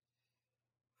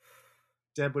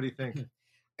 Deb, what do you think?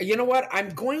 You know what? I'm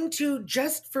going to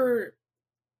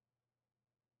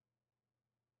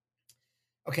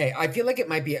Okay, I feel like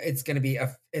it's going to be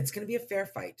a fair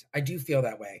fight. I do feel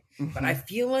that way. Mm-hmm. But I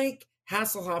feel like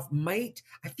Hasselhoff might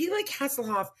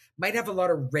have a lot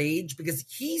of rage because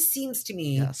he seems to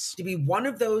me to be one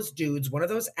of those dudes, one of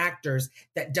those actors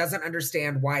that doesn't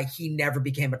understand why he never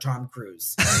became a Tom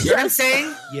Cruise. You know what I'm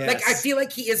saying? Yes. Like, I feel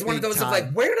like he is one of those of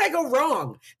like, where did I go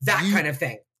wrong? That kind of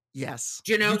thing. Yes.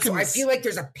 Do you know? So I feel like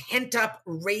there's a pent up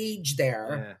rage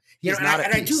there. Yeah.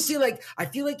 I do feel like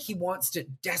he wants to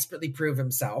desperately prove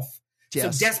himself.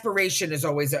 Yes. So desperation is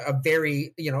always a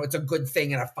very, it's a good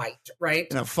thing in a fight, right?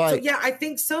 In a fight. So yeah, I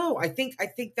think so. I think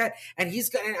that, and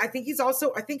I think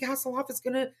Hasselhoff is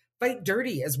going to fight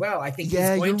dirty as well. I think he's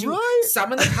going to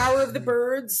summon the power of the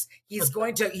birds. He's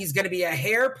going to be a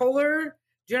hair puller.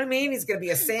 Do you know what I mean? He's going to be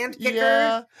a sand kicker.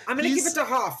 Yeah, I'm going to give it to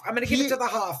Hoff. I'm going to give it to the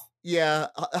Hoff. Yeah,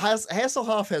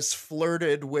 Hasselhoff has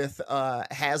flirted with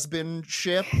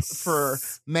has-been-ship for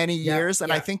many years,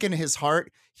 and I think in his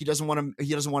heart he doesn't want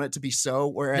it to be so.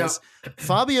 Whereas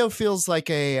Fabio feels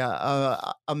like a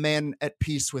man at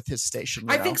peace with his station.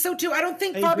 I think so too. I don't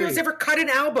think Fabio's ever cut an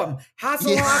album.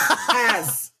 Hasselhoff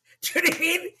has. Do you know what I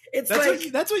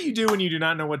mean? That's what you do when you do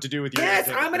not know what to do with your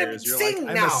I'm going to sing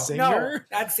now. No,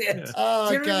 that's it. Yeah.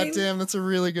 Oh, goddamn. That's a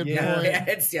really good point.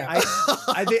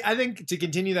 I think to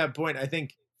continue that point, I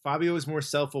think Fabio is more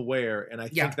self-aware, and I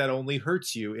think that only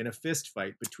hurts you in a fist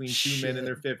fight between two men in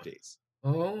their 50s.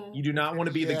 Oh, you do not want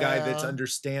to be the guy that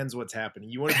understands what's happening.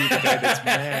 You want to be the guy that's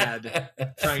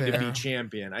mad trying to be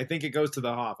champion. I think it goes to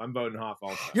the Hoff. I'm voting Hoff all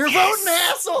the time. You're voting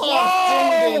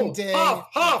Hasselhoff! Ding, ding, ding.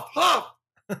 Hoff!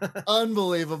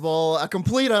 Unbelievable. A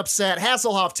complete upset.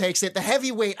 Hasselhoff takes it. The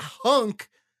heavyweight hunk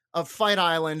of Fight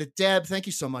Island. Deb, thank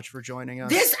you so much for joining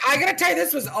us. I gotta tell you,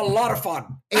 this was a lot of fun.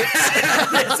 In fact,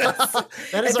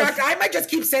 I might just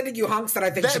keep sending you hunks that I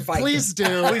think should fight. Please do.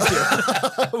 Please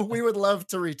do. We would love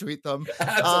to retweet them.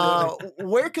 Absolutely.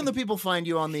 Where can the people find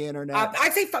you on the internet?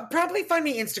 I'd say probably find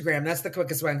me Instagram. That's the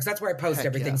quickest one because that's where I post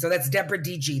everything. Yeah. So that's Deborah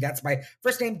DG. That's my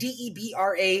first name,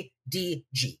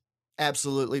 DEBRADG.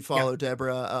 Absolutely follow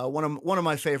Deborah. One of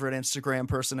my favorite Instagram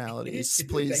personalities.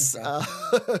 Please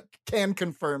can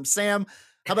confirm. Sam,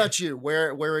 How about you?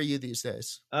 Where are you these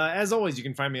days? As always, you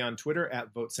can find me on Twitter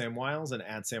at @VoteSamWiles and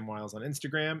 @SamWiles on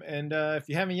Instagram. And if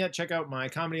you haven't yet, check out my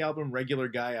comedy album, Regular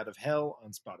Guy Out of Hell,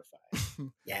 on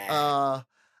Spotify. Yeah.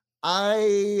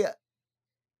 I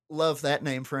love that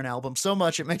name for an album so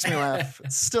much. It makes me laugh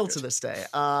still to this day.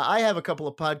 I have a couple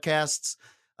of podcasts.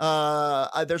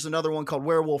 There's another one called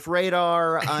Werewolf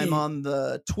Radar. I'm on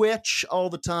the Twitch all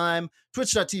the time,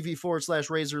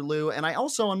 twitch.tv/RazorLou. And I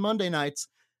also on Monday nights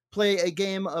play a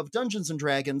game of Dungeons and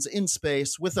Dragons in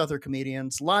space with other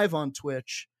comedians live on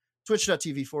Twitch,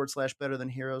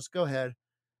 twitch.tv/BetterThanHeroes. Go ahead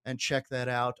and check that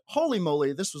out. Holy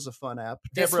moly, this was a fun app.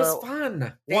 This Deborah, was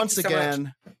fun. Once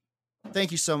again,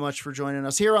 thank you so much for joining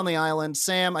us here on the island.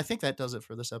 Sam, I think that does it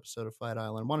for this episode of Fight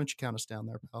Island. Why don't you count us down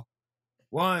there, pal?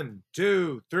 1,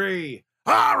 2, 3.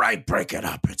 All right, break it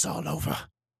up. It's all over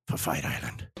for Fight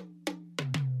Island.